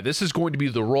to be the guy. This is going to be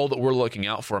the role that we're looking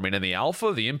out for. I mean, in the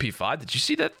alpha, the MP5, did you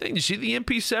see that thing? Did you see the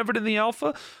MP7 in the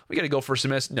alpha? We got to go for some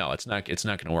No, it's not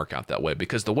going to work out that way,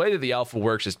 because the way that the alpha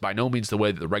works is by no means the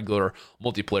way that the regular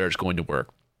multiplayer is going to work.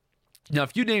 Now, a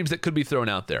few names that could be thrown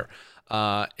out there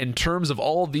in terms of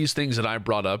all of these things that I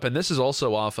brought up, and this is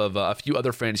also off of a few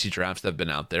other fantasy drafts that have been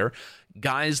out there.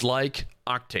 Guys like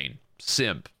Octane,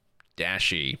 Simp,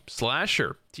 Dashy,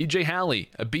 Slasher, TJ Halley,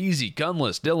 Abizi,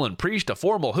 Gunless, Dylan, Priest, A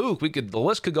Formal, Hook. The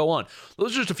list could go on.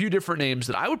 Those are just a few different names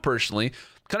that I would personally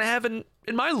kind of have in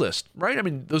my list, right? I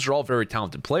mean, those are all very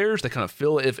talented players. They kind of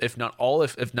fill, if not all,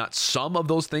 if not some of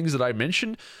those things that I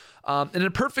mentioned. In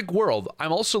a perfect world,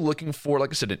 I'm also looking for, like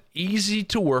I said, an easy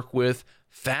to work with,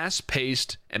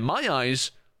 fast-paced, in my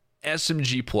eyes,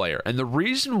 SMG player. And the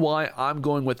reason why I'm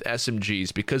going with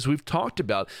SMGs, because we've talked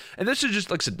about, and this is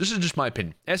just, like I said, this is just my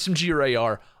opinion, SMG or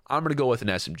AR, I'm going to go with an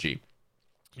SMG.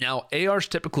 Now, ARs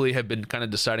typically have been kind of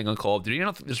deciding on Call of Duty. I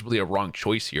don't think there's really a wrong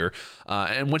choice here.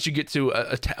 And once you get to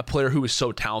a player who is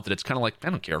so talented, it's kind of like, I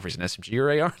don't care if he's an SMG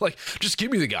or AR. Like, just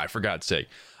give me the guy, for God's sake.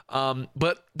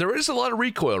 But there is a lot of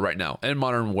recoil right now in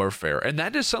Modern Warfare, and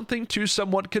that is something to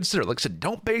somewhat consider. Like I said,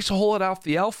 don't base a whole lot off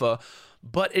the alpha,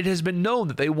 but it has been known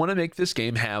that they want to make this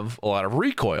game have a lot of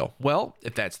recoil. Well,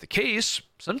 if that's the case,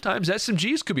 sometimes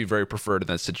SMGs could be very preferred in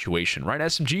that situation, right?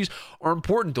 SMGs are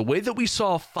important. The way that we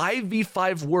saw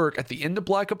 5v5 work at the end of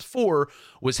Black Ops 4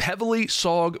 was heavily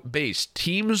SOG-based.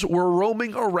 Teams were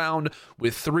roaming around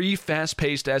with 3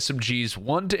 fast-paced SMGs,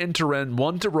 1 to enter in,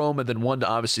 1 to roam, and then 1 to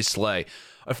obviously slay.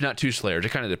 If not 2 slayers. It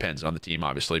kind of depends on the team,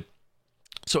 obviously.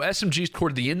 So SMGs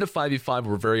toward the end of 5v5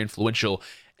 were very influential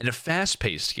in a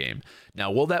fast-paced game.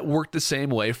 Now, will that work the same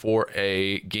way for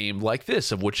a game like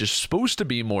this, of which is supposed to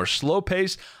be more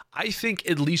slow-paced? I think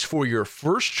at least for your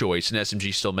first choice, an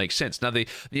SMG still makes sense. Now,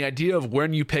 the idea of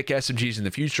when you pick SMGs in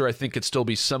the future, I think could still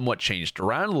be somewhat changed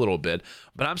around a little bit,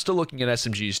 but I'm still looking at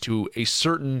SMGs to a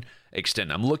certain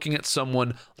extent. I'm looking at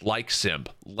someone like Simp,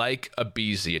 like a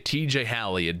Abizi, a TJ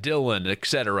Halley, a Dylan,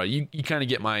 etc. You kind of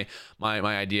get my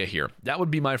idea here. That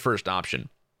would be my first option.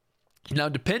 Now,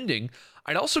 depending,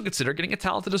 I'd also consider getting a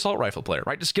talented assault rifle player,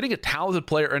 right? Just getting a talented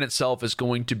player in itself is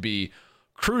going to be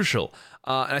crucial.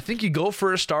 And I think you go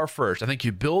for a star first. I think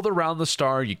you build around the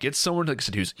star. You get someone, like I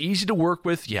said, who's easy to work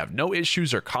with. You have no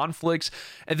issues or conflicts.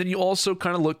 And then you also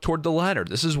kind of look toward the ladder.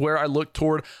 This is where I look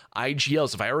toward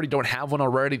IGLs. If I already don't have one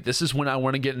already, this is when I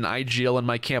want to get an IGL in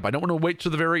my camp. I don't want to wait to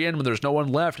the very end when there's no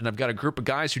one left and I've got a group of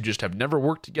guys who just have never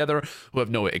worked together, who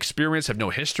have no experience, have no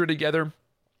history together.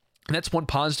 And that's one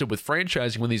positive with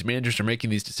franchising when these managers are making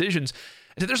these decisions.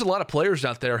 And there's a lot of players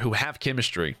out there who have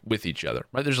chemistry with each other,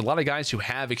 right? There's a lot of guys who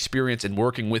have experience in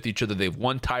working with each other. They've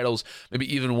won titles,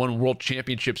 maybe even won world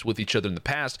championships with each other in the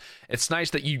past. It's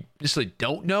nice that you necessarily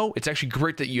don't know. It's actually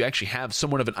great that you actually have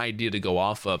somewhat of an idea to go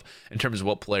off of in terms of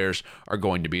what players are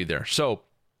going to be there. So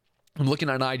I'm looking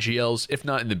at IGLs, if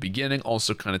not in the beginning,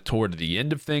 also kind of toward the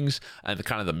end of things, and the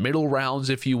kind of the middle rounds,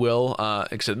 if you will.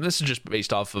 Except this is just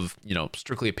based off of,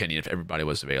 strictly opinion if everybody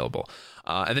was available.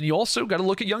 And then you also got to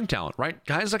look at young talent, right?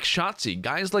 Guys like Shotzi,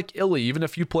 guys like Illy, even a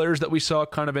few players that we saw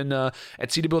kind of in at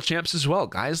CWL Champs as well.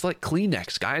 Guys like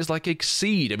Kleenex, guys like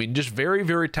Exceed. I mean, just very,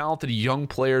 very talented young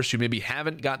players who maybe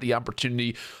haven't got the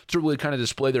opportunity to really kind of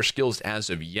display their skills as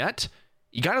of yet.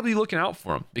 You got to be looking out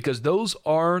for them because those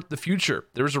are the future.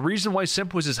 There's a reason why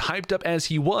Simp was as hyped up as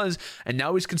he was, and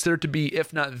now he's considered to be,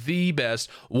 if not the best,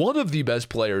 one of the best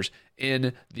players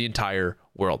in the entire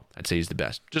world. I'd say he's the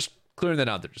best. Just clearing that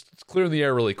out there. Just clearing the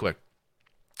air really quick.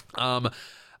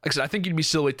 Like I said, I think you'd be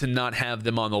silly to not have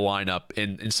them on the lineup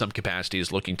in some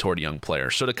capacities looking toward young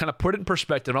players. So to kind of put it in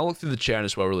perspective, and I'll look through the chat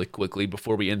as well really quickly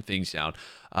before we end things out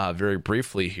very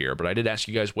briefly here. But I did ask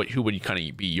you guys who would you kind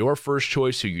of be your first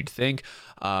choice, who you'd think.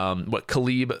 What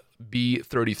Khalib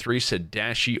B33 said,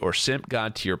 Dashy or Simp,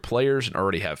 God tier players and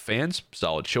already have fans.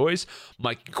 Solid choice.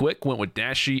 Mike Quick went with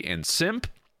Dashy and Simp.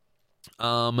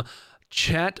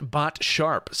 Chatbot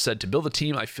Sharp said, to build a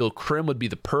team, I feel Krim would be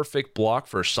the perfect block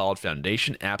for a solid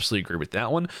foundation. Absolutely agree with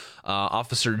that one.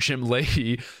 Officer Jim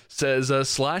Leahy says,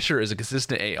 Slasher is a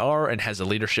consistent AR and has a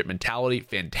leadership mentality.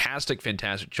 Fantastic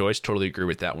choice. Totally agree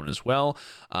with that one as well.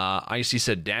 Icy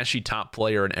said, Dashy top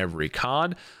player in every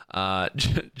COD.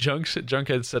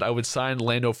 Junkhead said, I would sign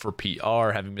Lando for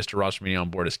PR. Having Mr. Rossmini on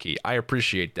board is key. I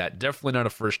appreciate that. Definitely not a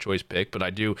first choice pick, but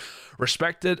I do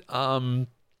respect it.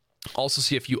 Also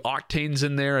see a few Octanes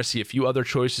in there. I see a few other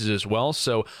choices as well.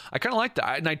 So I kind of like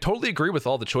that. And I totally agree with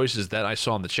all the choices that I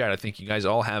saw in the chat. I think you guys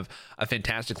all have a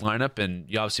fantastic lineup. And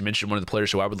you obviously mentioned one of the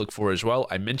players who I would look for as well.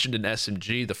 I mentioned an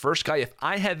SMG. The first guy, if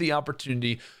I had the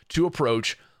opportunity to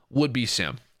approach, would be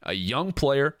Sim. A young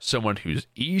player, someone who's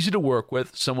easy to work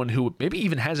with, someone who maybe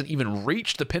even hasn't even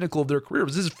reached the pinnacle of their career. It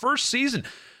was his first season.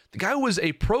 The guy was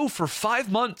a pro for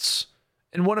 5 months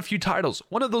and won a few titles.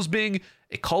 One of those being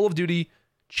a Call of Duty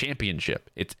championship.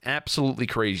 It's absolutely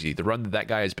crazy, the run that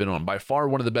guy has been on. By far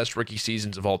one of the best rookie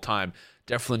seasons of all time,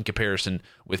 definitely in comparison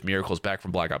with Miracles back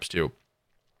from Black Ops 2,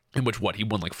 in which he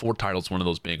won like 4 titles, one of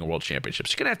those being a world championship.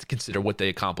 So you're going to have to consider what they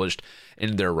accomplished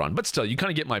in their run. But still, you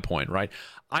kind of get my point, right?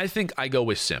 I think I go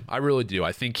with Sim. I really do.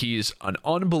 I think he's an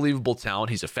unbelievable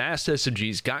talent. He's a fast SMG.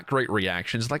 He's got great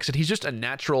reactions. Like I said, he's just a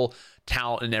natural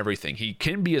talent in everything. He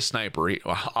can be a sniper.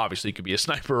 Obviously, he could be a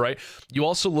sniper, right? You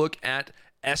also look at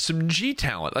SMG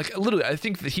talent. Like literally, I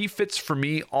think that he fits for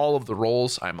me all of the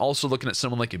roles. I'm also looking at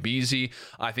someone like Abizi.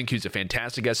 I think he's a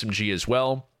fantastic SMG as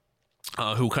well.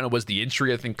 Who kind of was the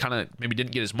entry, I think kind of maybe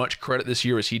didn't get as much credit this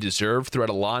year as he deserved throughout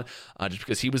a lot, just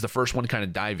because he was the first one kind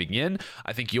of diving in.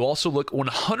 I think you also look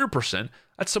 100%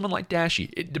 at someone like Dashy.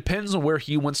 It depends on where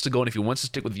he wants to go and if he wants to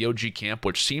stick with the OG camp,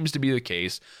 which seems to be the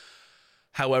case.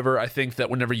 However, I think that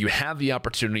whenever you have the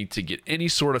opportunity to get any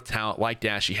sort of talent like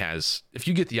Dashy has, if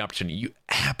you get the opportunity, you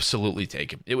absolutely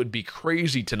take him. It would be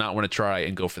crazy to not want to try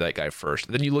and go for that guy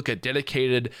first. Then you look at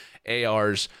dedicated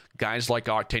ARs, guys like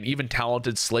Octane, even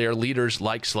talented Slayer leaders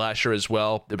like Slasher as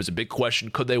well. There was a big question,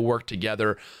 could they work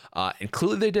together? And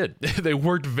clearly they did. They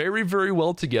worked very, very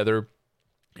well together.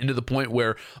 Into the point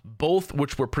where both,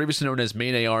 which were previously known as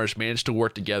main ARs, managed to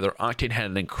work together. Octane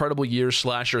had an incredible year.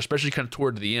 Slasher, especially kind of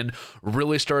toward the end,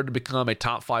 really started to become a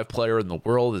top 5 player in the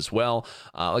world as well.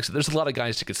 Like I said, there's a lot of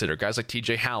guys to consider. Guys like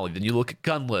TJ Howley. Then you look at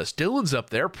Gunless. Dylan's up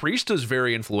there. Priest is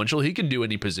very influential. He can do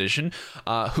any position.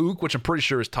 Hook, which I'm pretty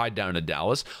sure is tied down to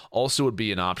Dallas, also would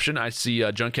be an option. I see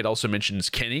Junkhead also mentions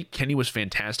Kenny. Kenny was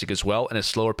fantastic as well in a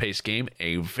slower paced game.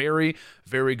 A very,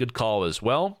 very good call as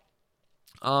well.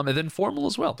 And then Formal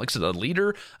as well. Like I said, a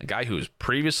leader, a guy who was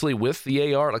previously with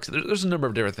the AR. Like I said, there's a number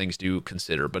of different things to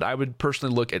consider, but I would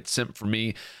personally look at Simp for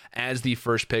me as the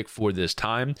first pick for this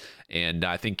time. And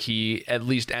I think he, at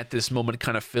least at this moment,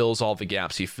 kind of fills all the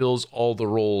gaps. He fills all the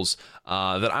roles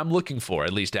that I'm looking for,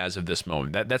 at least as of this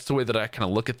moment. That's the way that I kind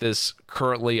of look at this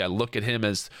currently. I look at him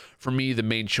as, for me, the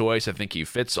main choice. I think he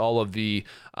fits all of the,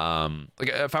 like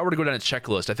if I were to go down a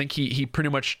checklist, I think he pretty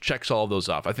much checks all of those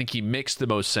off. I think he makes the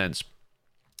most sense.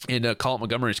 And Colin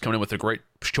Montgomery's coming in with a great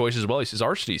choice as well. He says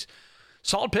Arceus.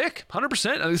 Solid pick,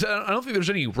 100%. I don't think there's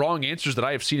any wrong answers that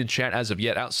I have seen in chat as of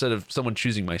yet, outside of someone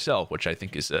choosing myself, which I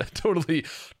think is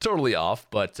totally off.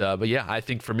 But yeah, I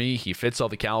think for me, he fits all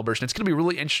the calibers. And it's going to be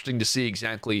really interesting to see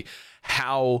exactly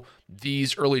how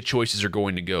these early choices are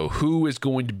going to go. Who is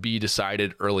going to be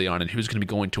decided early on and who's going to be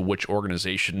going to which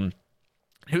organization.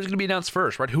 Who's going to be announced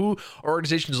first, right? Who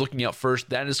organization is looking out first?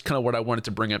 That is kind of what I wanted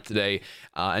to bring up today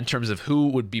in terms of who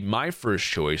would be my first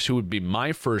choice, who would be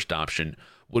my first option,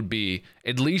 would be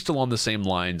at least along the same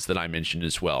lines that I mentioned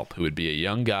as well, who would be a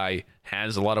young guy,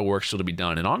 has a lot of work still to be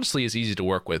done, and honestly is easy to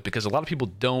work with because a lot of people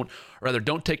don't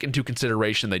take into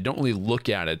consideration, they don't really look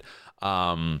at it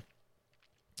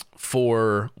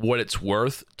for what it's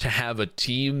worth to have a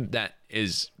team that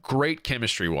is great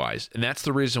chemistry-wise. And that's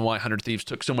the reason why 100 Thieves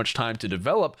took so much time to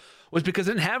develop, was because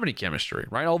they didn't have any chemistry,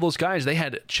 right? All those guys, they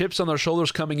had chips on their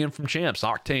shoulders coming in from champs.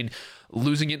 Octane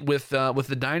losing it with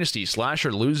the Dynasty.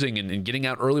 Slasher losing and getting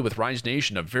out early with Rise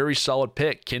Nation, a very solid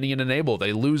pick. Kenny and Enable,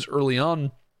 they lose early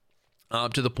on.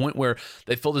 To the point where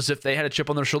they felt as if they had a chip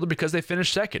on their shoulder because they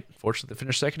finished second. Fortunately, they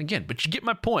finished second again. But you get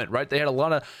my point, right? They had a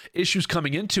lot of issues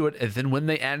coming into it, and then when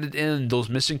they added in those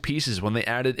missing pieces, when they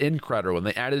added in Crowder, when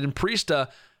they added in Priesta,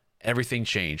 everything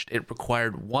changed. It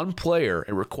required one player,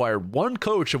 it required one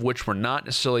coach, of which were not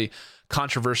necessarily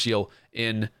controversial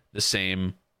in the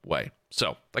same way.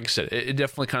 So, like I said, it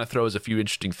definitely kind of throws a few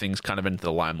interesting things kind of into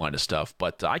the limelight of stuff.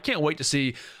 But I can't wait to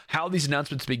see how these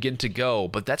announcements begin to go.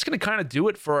 But that's going to kind of do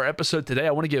it for our episode today.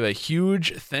 I want to give a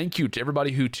huge thank you to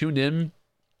everybody who tuned in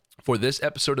for this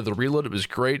episode of The Reload. It was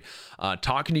great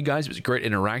talking to you guys. It was great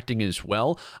interacting as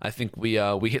well. I think we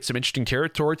hit some interesting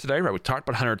territory today, right? We talked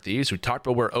about 100 Thieves. We talked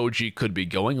about where OG could be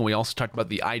going, and we also talked about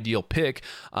the ideal pick.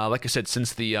 Like I said,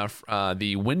 since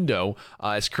the window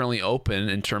is currently open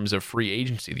in terms of free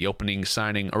agency, the open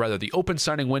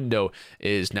signing window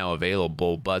is now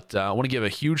available. But I want to give a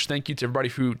huge thank you to everybody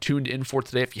who tuned in for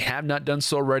today. If you have not done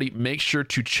so already, make sure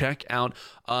to check out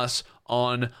us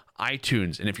on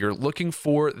iTunes. And if you're looking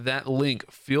for that link,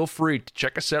 feel free to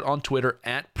check us out on Twitter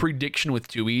at Prediction with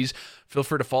 2 E's. Feel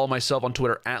free to follow myself on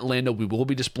Twitter at Lando. We will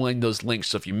be displaying those links.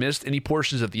 So if you missed any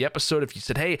portions of the episode, if you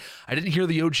said, hey, I didn't hear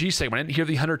the OG segment, I didn't hear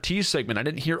the 100 T's segment, I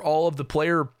didn't hear all of the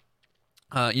player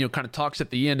kind of talks at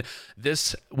the end,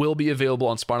 this will be available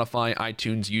on Spotify,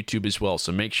 iTunes, YouTube as well.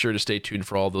 So make sure to stay tuned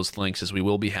for all those links, as we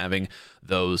will be having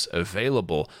those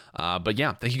available. But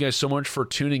yeah, thank you guys so much for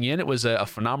tuning in. It was a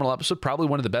phenomenal episode, probably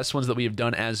one of the best ones that we have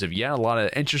done as of yet. A lot of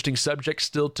interesting subjects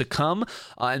still to come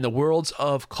in the worlds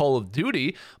of Call of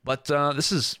Duty. But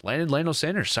this is Lando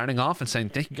Sanders signing off and saying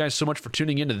thank you guys so much for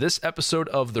tuning into this episode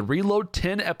of The Reload,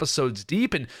 10 episodes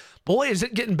deep. And boy, is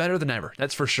it getting better than ever.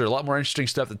 That's for sure. A lot more interesting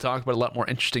stuff to talk about, a lot more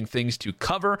interesting things to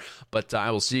cover. But I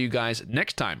will see you guys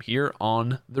next time here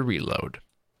on The Reload.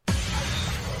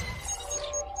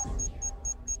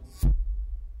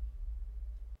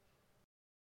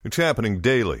 It's happening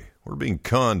daily. We're being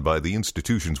conned by the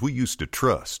institutions we used to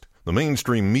trust. The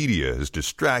mainstream media is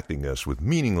distracting us with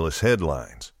meaningless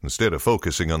headlines instead of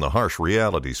focusing on the harsh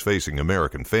realities facing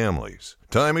American families.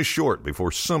 Time is short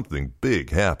before something big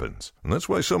happens, and that's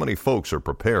why so many folks are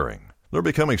preparing. They're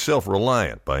becoming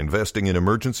self-reliant by investing in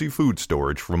emergency food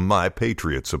storage from My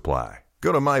Patriot Supply.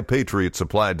 Go to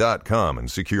MyPatriotSupply.com and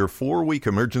secure 4-week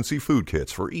emergency food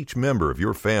kits for each member of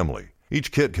your family. Each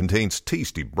kit contains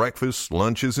tasty breakfasts,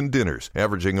 lunches, and dinners,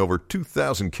 averaging over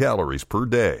 2,000 calories per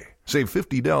day. Save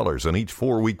 $50 on each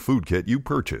 4-week food kit you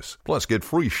purchase. Plus, get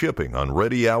free shipping on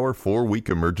Ready Hour 4-week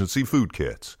emergency food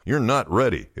kits. You're not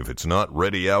ready if it's not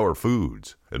Ready Hour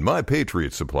Foods. At My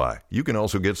Patriot Supply, you can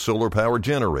also get solar power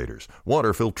generators,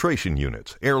 water filtration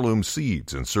units, heirloom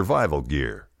seeds, and survival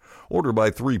gear. Order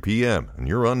by 3 p.m. and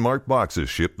your unmarked boxes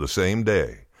ship the same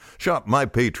day. Shop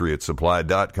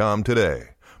MyPatriotSupply.com today.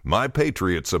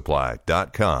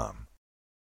 MyPatriotSupply.com.